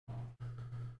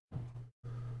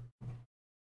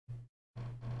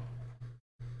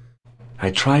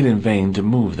 I tried in vain to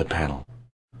move the panel.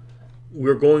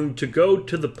 We're going to go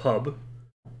to the pub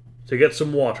to get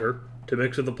some water, to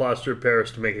mix with the plaster of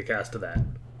Paris to make a cast of that.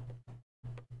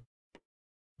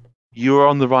 You're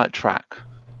on the right track,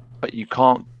 but you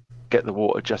can't get the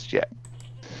water just yet.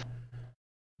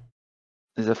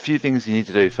 There's a few things you need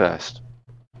to do first.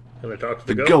 Can I talk to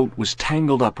The the goat was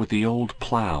tangled up with the old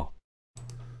plow.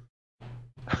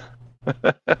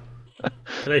 Can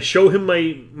I show him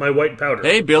my white powder?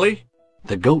 Hey, Billy!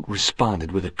 The goat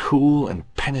responded with a cool and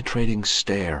penetrating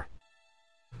stare.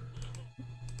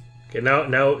 Okay,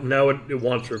 now it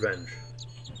wants revenge.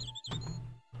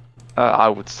 I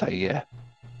would say yeah.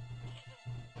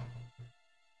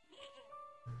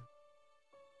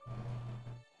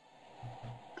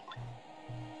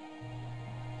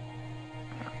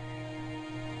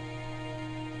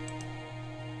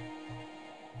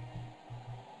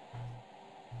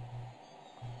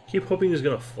 Keep hoping he's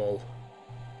gonna fall.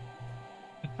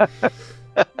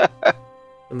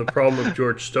 And the problem of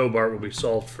George Stobart will be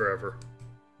solved forever.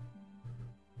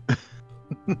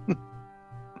 You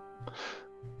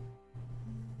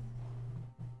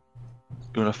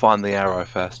want to find the arrow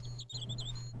first.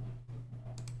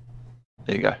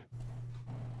 There you go.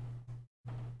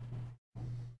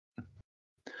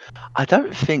 I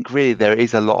don't think really there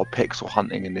is a lot of pixel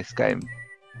hunting in this game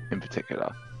in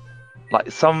particular. Like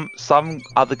some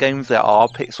other games there are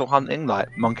pixel hunting, like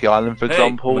Monkey Island for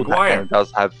example. Maguire. That game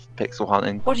does have pixel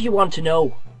hunting. What do you want to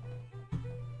know?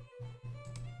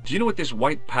 Do you know what this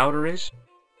white powder is?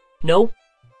 No?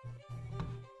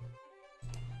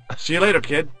 See you later,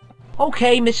 kid.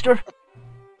 Okay, mister.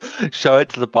 Show it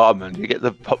to the barman, you get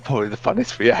probably the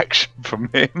funniest reaction from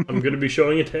him. I'm gonna be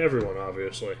showing it to everyone,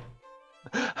 obviously.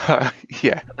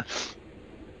 Yeah.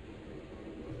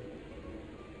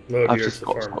 Oh, I've dear, just the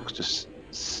got farmer. Fox just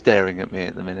staring at me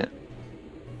at the minute.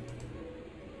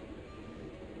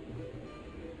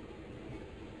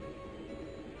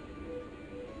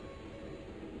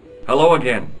 Hello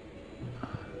again.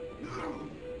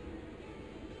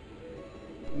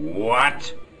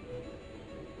 What?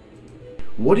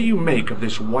 What do you make of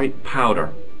this white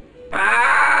powder?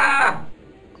 Ah!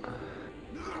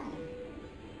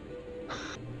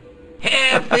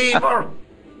 Hay fever!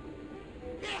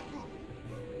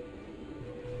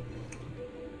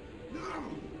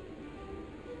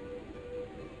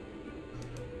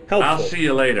 Helpful. I'll see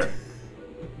you later.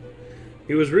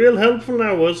 He was real helpful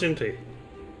now, wasn't he?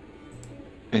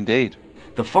 Indeed.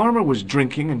 The farmer was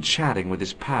drinking and chatting with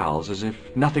his pals as if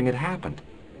nothing had happened.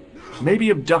 Maybe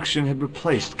abduction had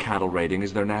replaced cattle raiding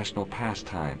as their national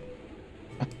pastime.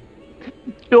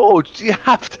 George, do you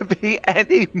have to be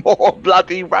any more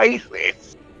bloody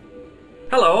racist?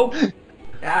 Hello.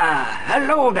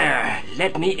 Hello there.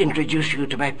 Let me introduce you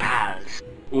to my pals.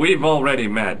 We've already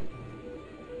met.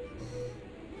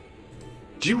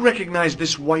 Do you recognize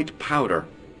this white powder?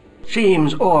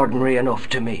 Seems ordinary enough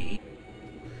to me.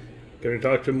 Can we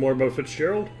talk to him more about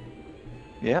Fitzgerald?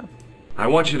 Yeah. I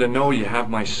want you to know you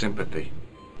have my sympathy.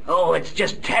 Oh, it's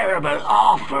just terrible,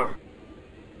 awful.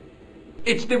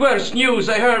 It's the worst news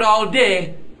I heard all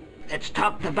day. Let's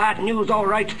top the bad news all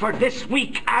right for this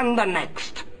week and the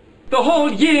next. The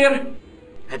whole year.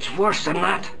 It's worse than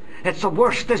that. It's the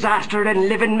worst disaster in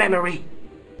living memory.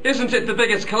 Isn't it the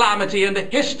biggest calamity in the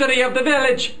history of the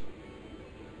village?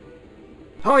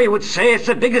 I would say it's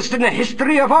the biggest in the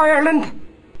history of Ireland.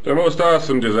 The most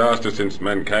awesome disaster since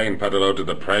mankind paddled out of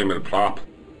the primal plop.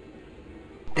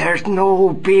 There's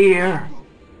no beer.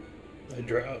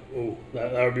 Oh,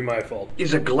 that would be my fault.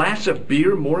 Is a glass of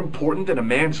beer more important than a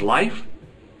man's life?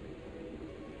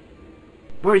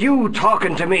 Were you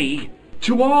talking to me?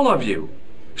 To all of you.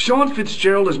 Sean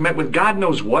Fitzgerald has met with God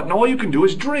knows what, and all you can do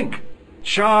is drink.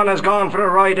 Sean has gone for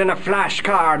a ride in a flash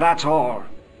car, that's all.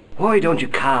 Why don't you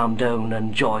calm down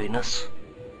and join us?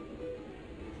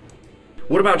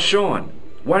 What about Sean?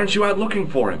 Why aren't you out looking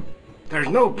for him? There's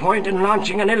no point in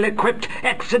launching an ill-equipped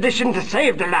expedition to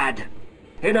save the lad.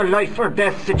 In a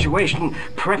life-or-death situation,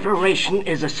 preparation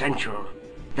is essential.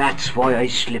 That's why I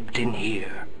slipped in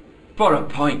here. For a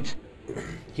point.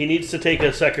 He needs to take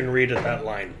a second read at that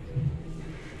line.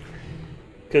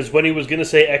 Because when he was going to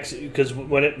say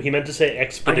he meant to say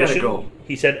expedition, go.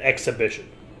 he said exhibition.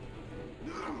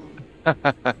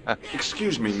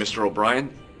 Excuse me, Mr.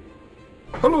 O'Brien.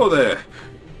 Hello there.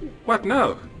 What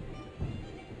now?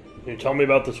 Can you tell me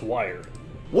about this wire?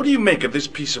 What do you make of this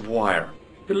piece of wire?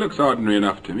 It looks ordinary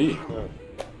enough to me. Oh,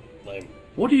 lame.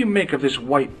 What do you make of this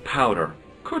white powder?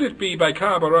 Could it be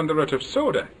bicarbonate of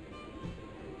soda?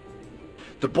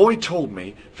 The boy told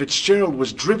me Fitzgerald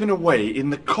was driven away in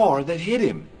the car that hit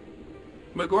him.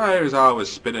 Maguire's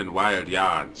always spinning wild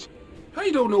yarns.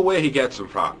 I don't know where he gets them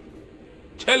from.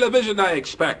 Television, I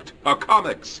expect, or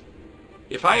comics.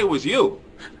 If I was you,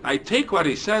 I take what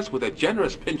he says with a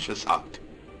generous pinch of salt.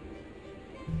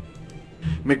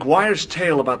 McGuire's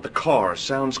tale about the car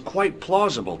sounds quite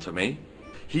plausible to me.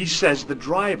 He says the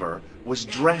driver was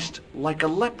dressed like a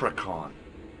leprechaun.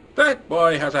 That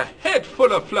boy has a head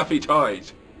full of fluffy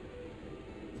toys.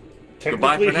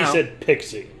 Goodbye Technically, for he now. said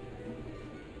pixie.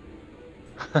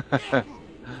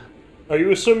 Are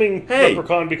you assuming Hey.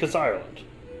 leprechaun because Ireland?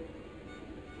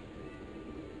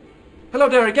 Hello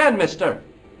there again, mister.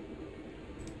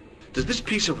 Does this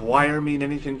piece of wire mean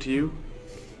anything to you?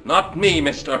 Not me,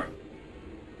 mister.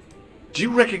 Do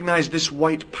you recognize this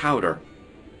white powder?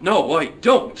 No, I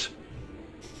don't.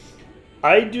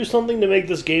 I'd do something to make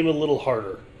this game a little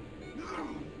harder.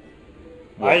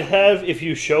 I'd have, if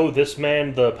you show this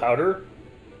man the powder,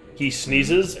 he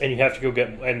sneezes and you have to go get,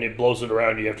 and it blows it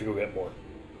around, you have to go get more.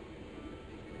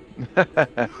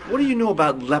 What do you know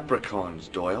about leprechauns,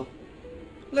 Doyle?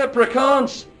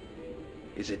 Leprechauns!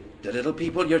 Is it the little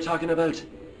people you're talking about?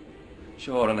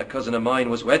 Sure, and a cousin of mine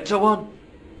was wed to one.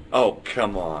 Oh,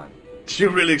 come on. Do you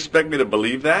really expect me to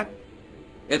believe that?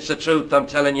 It's the truth, I'm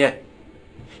telling you.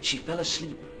 She fell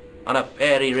asleep on a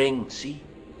fairy ring, see?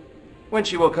 When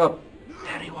she woke up,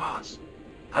 there he was.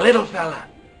 A little fella,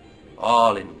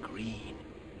 all in green.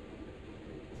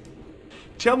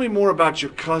 Tell me more about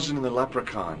your cousin and the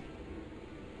leprechaun.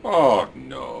 Oh,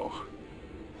 no.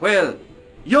 Well,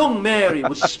 young Mary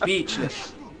was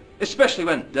speechless, especially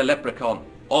when the leprechaun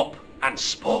up and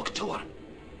spoke to her.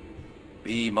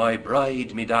 Be my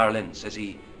bride, me darling, says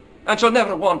he, and she'll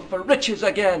never want for riches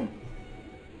again.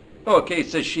 Okay,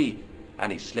 says she,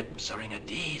 and he slips a ring of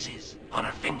daisies on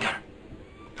her finger.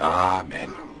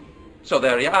 Amen. So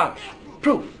there you are,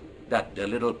 proof that the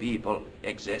little people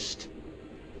exist.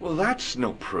 Well, that's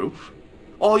no proof.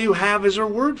 All you have is her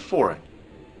word for it.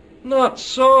 Not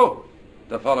so.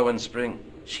 The following spring,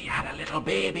 she had a little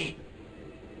baby.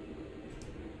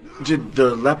 Did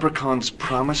the leprechaun's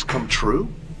promise come true?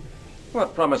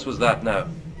 What promise was that now?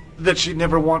 That she'd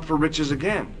never want for riches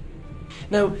again.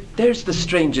 Now, there's the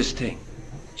strangest thing.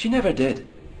 She never did.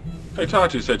 I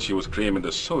thought you said she was claiming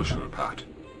the social part.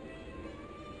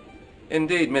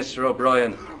 Indeed, Mr.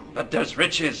 O'Brien, but there's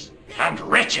riches and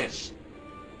riches.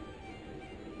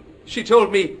 She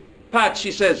told me, Pat,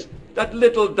 she says, that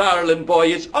little darling boy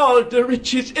is all the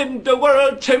riches in the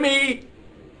world to me.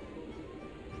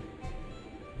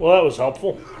 Well, that was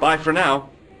helpful. Bye for now.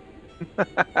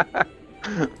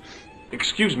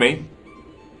 Excuse me.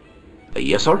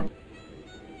 Yes, sir?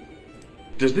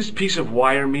 Does this piece of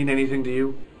wire mean anything to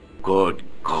you? Good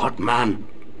God, man.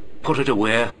 Put it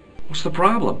away. What's the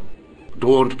problem?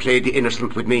 Don't play the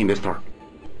innocent with me, mister.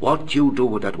 What you do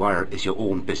with that wire is your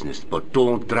own business, but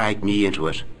don't drag me into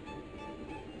it.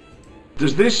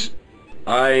 Does this...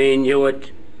 I knew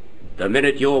it. The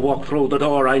minute you walked through the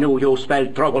door, I knew you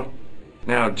spelled trouble.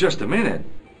 Now, just a minute.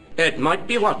 It might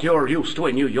be what you're used to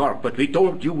in New York, but we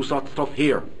don't use that stuff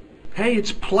here. Hey,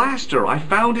 it's plaster. I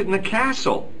found it in the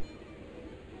castle.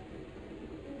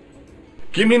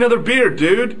 Give me another beer,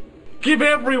 dude. Give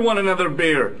everyone another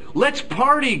beer. Let's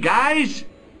party, guys.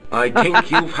 I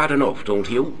think you've had enough, don't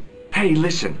you? Hey,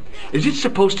 listen. Is it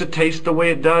supposed to taste the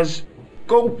way it does?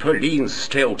 Gopaline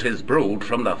stout is brewed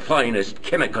from the finest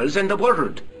chemicals in the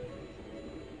world.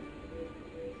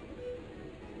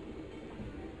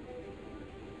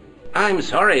 I'm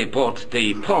sorry, but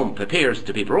the pump appears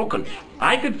to be broken.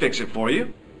 I could fix it for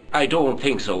you. I don't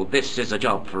think so. This is a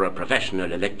job for a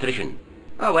professional electrician.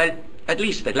 Oh well, at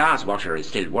least the glass washer is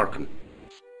still working.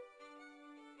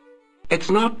 It's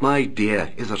not my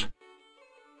idea, is it?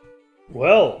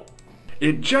 Well,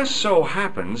 it just so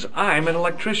happens I'm an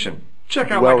electrician.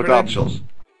 Check out Well my done. credentials.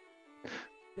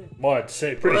 well, it's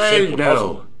a pretty Well, simple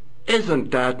puzzle. now,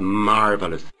 isn't that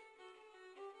marvellous?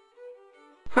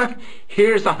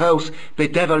 Here's a house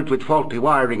bedevilled with faulty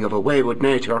wiring of a wayward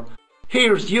nature.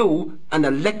 Here's you, an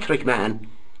electric man,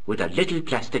 with a little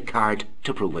plastic card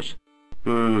to prove it.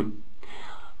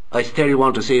 I still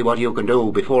want to see what you can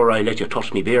do before I let you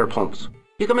touch me beer pumps.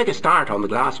 You can make a start on the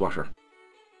glass washer.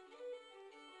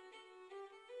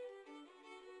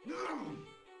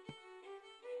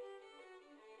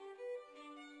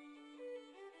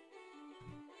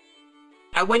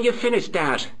 And when you finish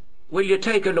that, will you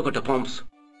take a look at the pumps?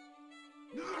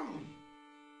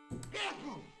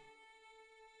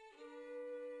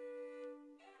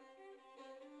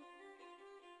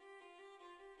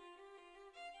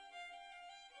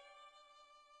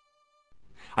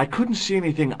 I couldn't see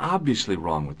anything obviously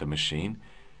wrong with the machine.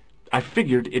 I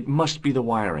figured it must be the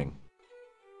wiring.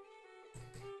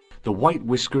 The white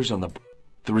whiskers on the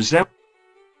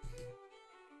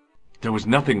There was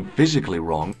nothing physically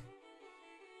wrong.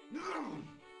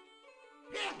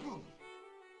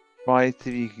 Try if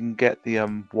you can get the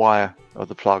wire of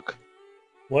the plug.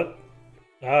 What?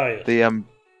 Ah, yes. The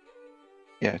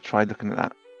yeah, try looking at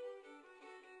that.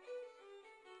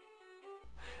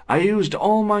 I used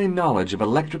all my knowledge of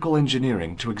electrical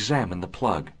engineering to examine the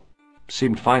plug.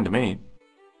 Seemed fine to me.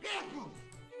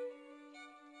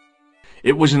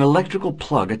 It was an electrical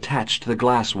plug attached to the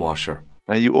glass washer.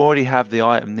 Now you already have the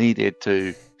item needed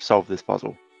to solve this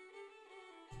puzzle.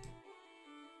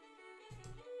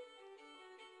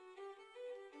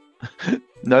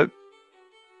 Nope.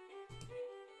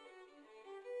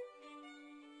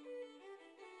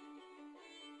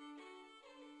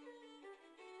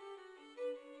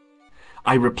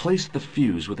 I replaced the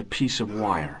fuse with a piece of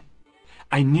wire.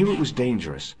 I knew it was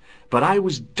dangerous, but I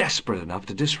was desperate enough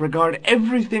to disregard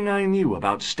everything I knew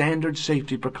about standard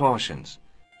safety precautions.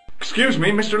 Excuse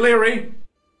me, Mr. Leary.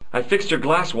 I fixed your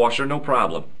glass washer, no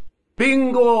problem.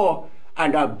 Bingo!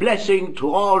 And a blessing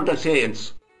to all the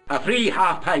saints. A free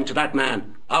half-pint to that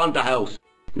man, on the house.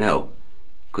 Now,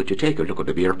 could you take a look at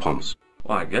the beer pumps?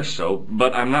 Well, I guess so,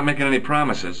 but I'm not making any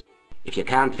promises. If you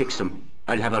can't fix them,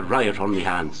 I'll have a riot on me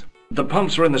hands. The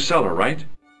pumps are in the cellar, right?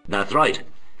 That's right.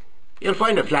 You'll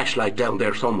find a flashlight down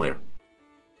there somewhere.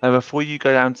 Now before you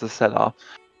go down to the cellar,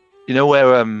 you know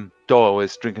where Doyle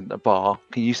is drinking at the bar?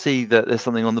 Can you see that there's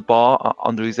something on the bar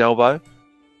under his elbow?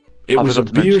 It I was a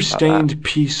forgot to mention about beer-stained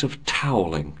piece of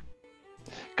toweling.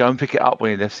 Go and pick it up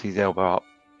when he lifts his elbow up.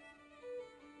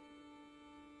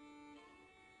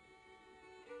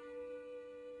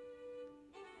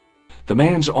 The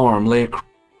man's arm lay across.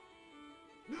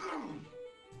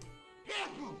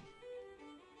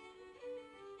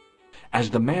 As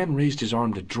the man raised his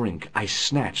arm to drink, I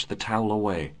snatched the towel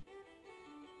away.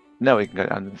 Now we can go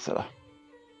down to the cellar.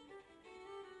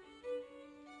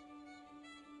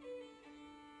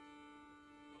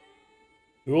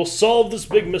 We will solve this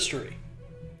big mystery.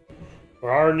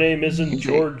 For our name isn't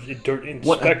George Inspector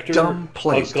What a dumb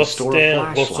place to store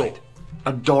a flashlight.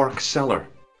 A dark cellar.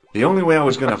 The only way I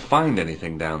was going to find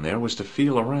anything down there was to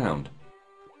feel around.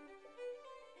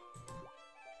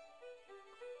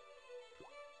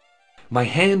 My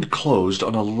hand closed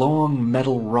on a long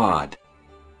metal rod.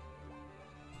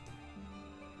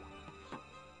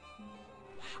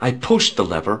 I pushed the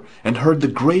lever and heard the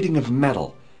grating of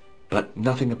metal, but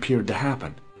nothing appeared to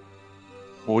happen.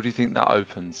 What do you think that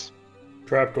opens?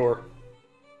 Trapdoor.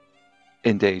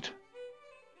 Indeed.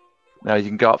 Now you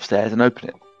can go upstairs and open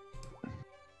it.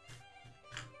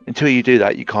 Until you do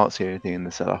that, you can't see anything in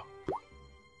the cellar,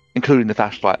 including the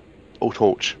flashlight or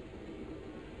torch.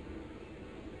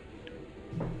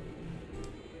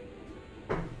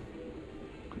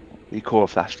 We call a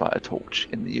flashlight a torch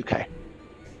in the UK.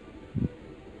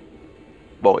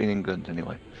 Well, in England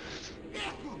anyway.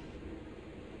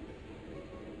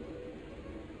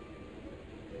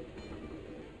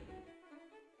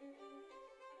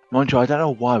 Mind you, I don't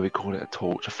know why we call it a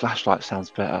torch. A flashlight sounds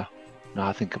better now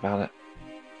I think about it.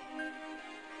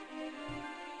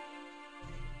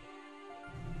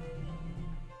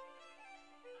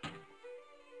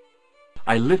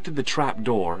 I lifted the trap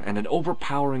door, and an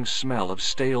overpowering smell of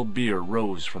stale beer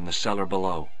rose from the cellar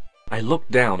below. I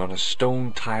looked down on a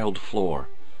stone-tiled floor,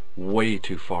 way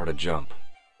too far to jump.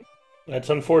 That's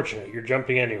unfortunate. You're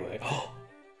jumping anyway.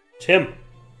 Tim!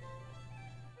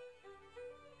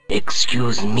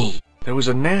 Excuse me. There was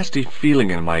a nasty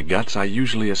feeling in my guts I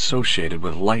usually associated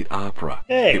with light opera.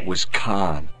 Hey! It was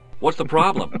Khan. What's the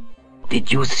problem? Did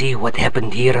you see what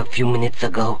happened here a few minutes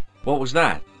ago? What was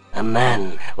that? A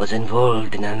man was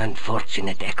involved in an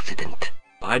unfortunate accident.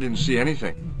 I didn't see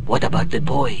anything. What about the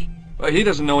boy? Well, he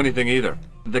doesn't know anything either.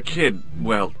 The kid,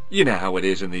 well, you know how it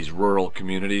is in these rural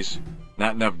communities.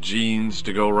 Not enough genes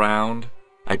to go round.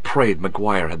 I prayed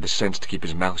McGuire had the sense to keep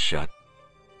his mouth shut.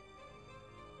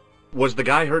 Was the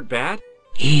guy hurt bad?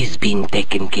 He's been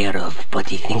taken care of, but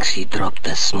he thinks he dropped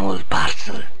a small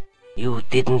parcel. You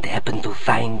didn't happen to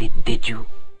find it, did you?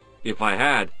 If I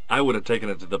had, I would have taken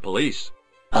it to the police.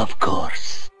 Of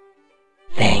course.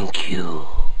 Thank you.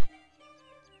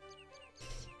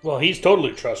 Well, he's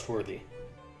totally trustworthy.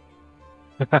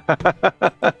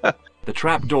 The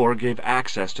trap door gave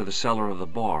access to the cellar of the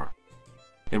bar.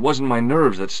 It wasn't my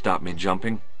nerves that stopped me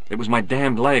jumping. It was my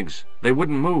damned legs. They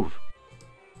wouldn't move.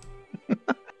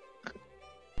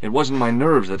 It wasn't my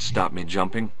nerves that stopped me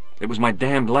jumping. It was my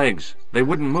damned legs. They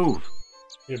wouldn't move.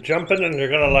 You're jumping and you're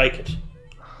gonna like it.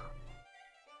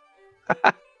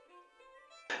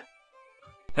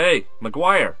 Hey,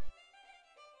 McGuire.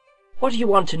 What do you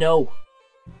want to know?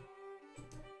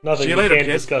 Nothing. See you We later, can't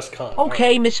kid. discuss con.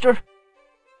 Okay, mister.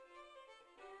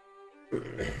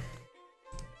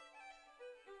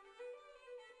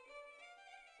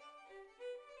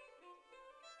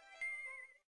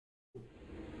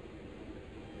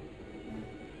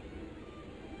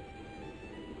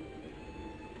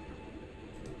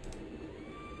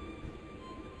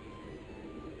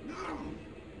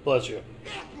 Bless you.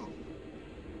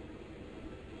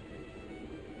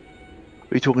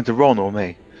 Are you talking to Ron or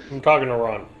me? I'm talking to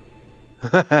Ron.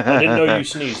 I didn't know you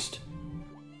sneezed.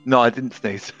 No, I didn't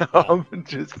sneeze. I'm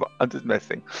just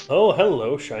messing. Oh,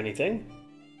 hello, shiny thing.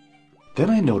 Then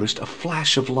I noticed a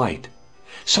flash of light.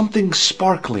 Something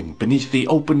sparkling beneath the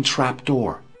open trap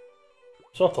door.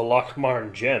 It's not the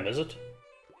Lochmarn gem, is it?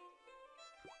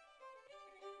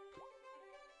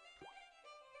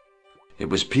 It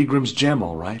was Peagrim's gem,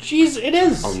 all right. Jeez, it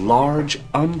is! A large,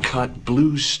 uncut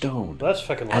blue stone. Well, that's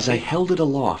fucking lucky. As I held it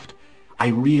aloft, I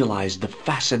realized the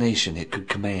fascination it could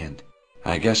command.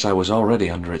 I guess I was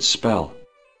already under its spell.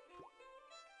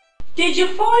 Did you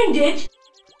find it?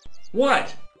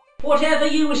 What? Whatever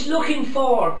you was looking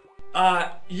for.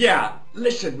 Yeah.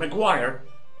 Listen, Maguire.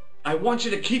 I want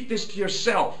you to keep this to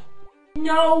yourself.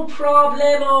 No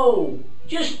problemo.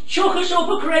 Just chuck us up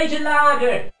a crate of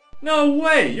lager. No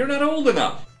way, you're not old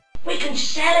enough. We can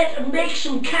sell it and make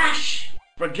some cash.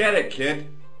 Forget it, kid.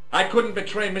 I couldn't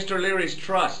betray Mr. Leary's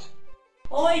trust.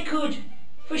 I could,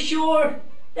 for sure.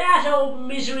 That old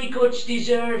misery guts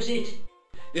deserves it.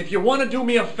 If you want to do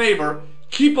me a favor,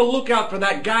 keep a lookout for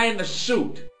that guy in the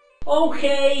suit.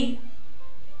 Okay.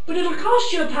 But it'll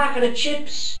cost you a packet of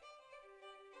chips.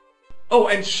 Oh,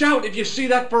 and shout if you see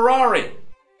that Ferrari.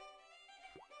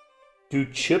 Do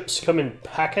chips come in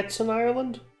packets in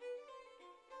Ireland?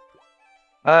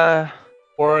 Or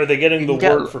are they getting the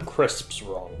word for crisps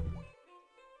wrong?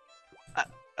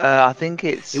 I think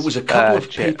it's... It was a couple of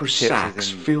chip, paper sacks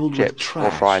filled with trash.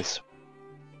 Or fries.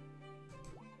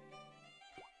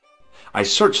 I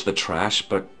searched the trash,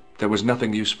 but there was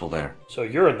nothing useful there. So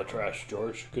you're in the trash,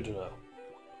 George. Good to know.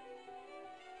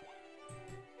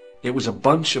 It was a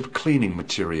bunch of cleaning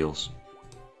materials.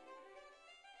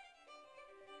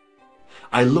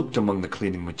 I looked among the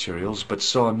cleaning materials, but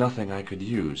saw nothing I could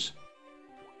use.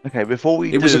 Okay, before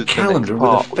we It was a calendar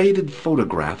with a faded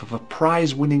photograph of a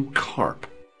prize-winning carp.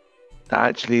 That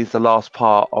actually is the last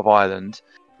part of Ireland.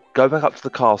 Go back up to the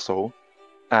castle,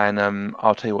 and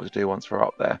I'll tell you what to do once we're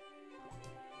up there.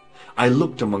 I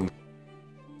looked among...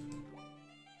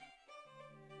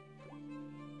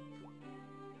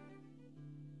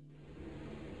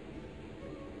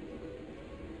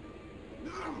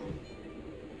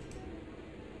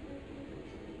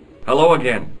 Hello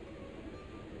again.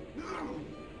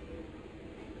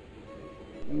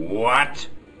 What?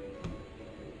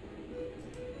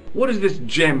 What does this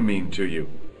gem mean to you?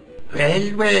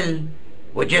 Well, well.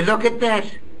 Would you look at that?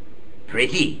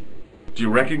 Pretty. Do you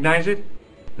recognize it?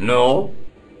 No.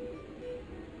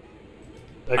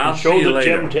 I can I'll show see you the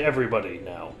later. gem to everybody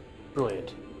now.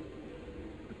 Brilliant.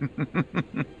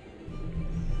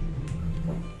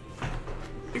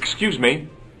 Excuse me.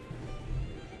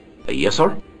 Yes,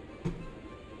 sir?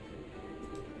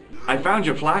 I found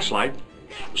your flashlight.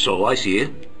 So I see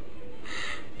it.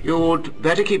 You'd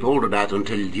better keep hold of that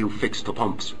until you fix the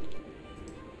pumps.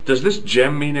 Does this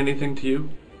gem mean anything to you?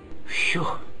 Phew.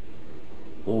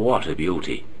 What a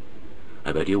beauty.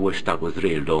 I bet you wish that was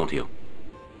real, don't you?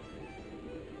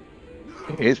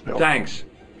 It is, Bill. Thanks.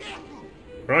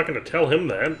 We're not going to tell him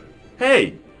that.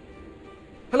 Hey,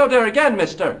 Hello there again,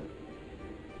 mister.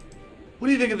 what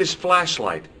do you think of this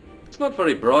flashlight? It's not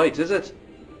very bright, is it?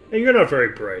 Hey, you're not very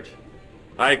bright.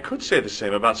 I could say the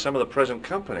same about some of the present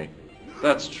company.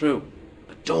 That's true.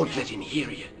 But don't let him hear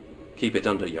you. Keep it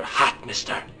under your hat,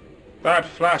 mister. That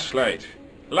flashlight,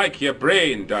 like your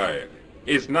brain dial,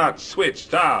 is not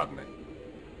switched on.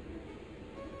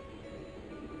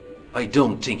 I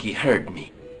don't think he heard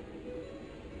me.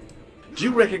 Do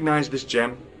you recognize this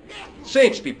gem?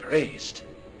 Saints be praised.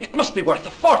 It must be worth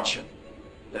a fortune.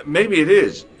 Maybe it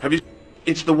is. Have you...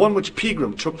 It's the one which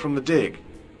Pegram took from the dig.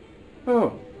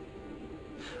 Oh.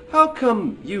 How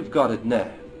come you've got it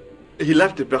now? He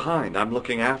left it behind. I'm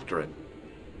looking after it.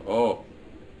 Oh.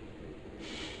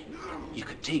 You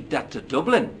could take that to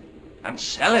Dublin and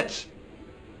sell it.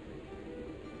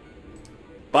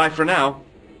 Bye for now.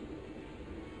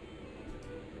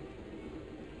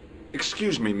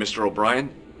 Excuse me, Mr.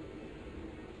 O'Brien.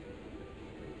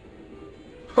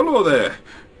 Hello there.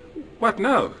 What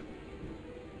now?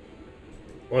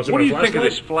 Want What do you think of flashlight?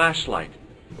 this flashlight?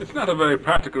 It's not a very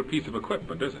practical piece of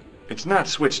equipment, is it? It's not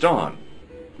switched on.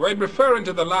 When referring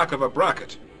to the lack of a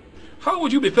bracket, how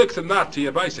would you be fixing that to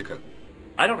your bicycle?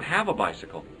 I don't have a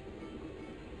bicycle.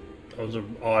 That was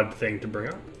an odd thing to bring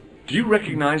up. Do you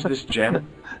recognize this gem?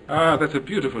 Ah, that's a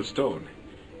beautiful stone.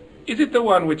 Is it the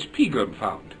one which Pegram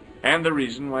found? And the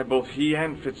reason why both he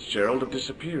and Fitzgerald have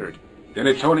disappeared. Then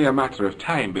it's only a matter of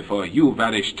time before you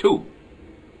vanish too.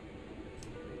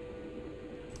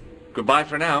 Goodbye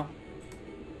for now.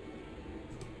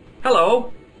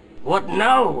 Hello. What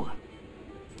now?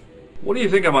 What do you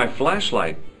think of my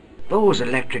flashlight? Those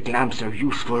electric lamps are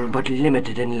useful but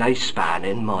limited in lifespan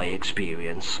in my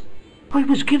experience. I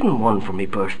was given one for my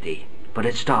birthday, but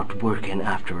it stopped working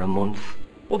after a month.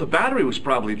 Well, the battery was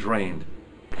probably drained.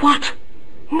 What?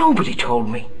 Nobody told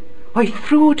me. I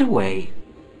threw it away.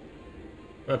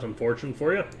 That's unfortunate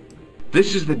for you.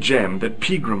 This is the gem that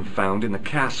Pegram found in the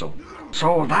castle.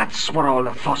 So that's what all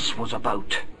the fuss was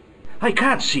about. I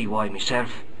can't see why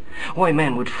myself. Why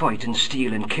men would fight and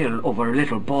steal and kill over a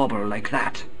little bauble like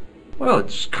that. Well,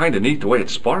 it's kinda neat the way it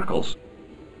sparkles.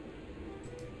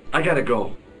 I gotta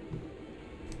go.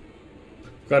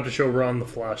 Got to show Ron the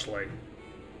flashlight.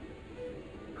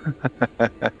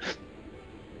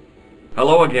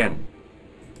 Hello again.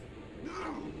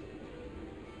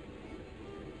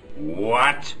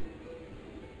 What?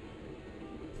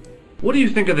 What do you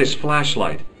think of this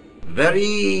flashlight?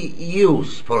 Very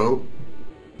useful.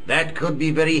 That could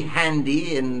be very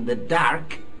handy in the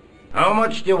dark. How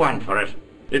much do you want for it?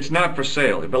 It's not for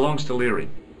sale. It belongs to Leary.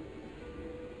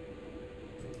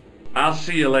 I'll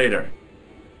see you later.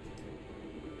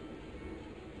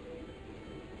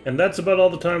 And that's about all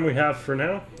the time we have for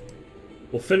now.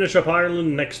 We'll finish up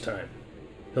Ireland next time.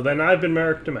 Till then, I've been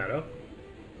Merrick D'Amato.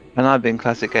 And I've been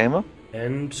Classic Gamer.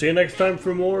 And see you next time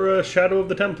for more Shadow of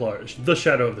the Templars. The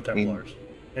Shadow of the Templars.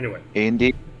 Anyway.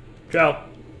 Indeed. Ciao.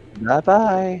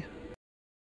 Bye-bye.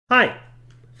 Hi.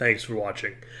 Thanks for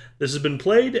watching. This has been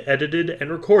played, edited,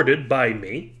 and recorded by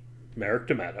me, Merrick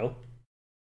D'Amato.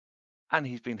 And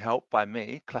he's been helped by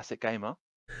me, Classic Gamer.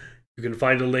 You can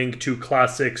find a link to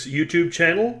Classic's YouTube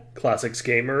channel, Classics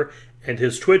Gamer, and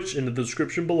his Twitch in the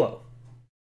description below.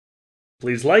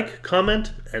 Please like,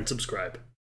 comment, and subscribe.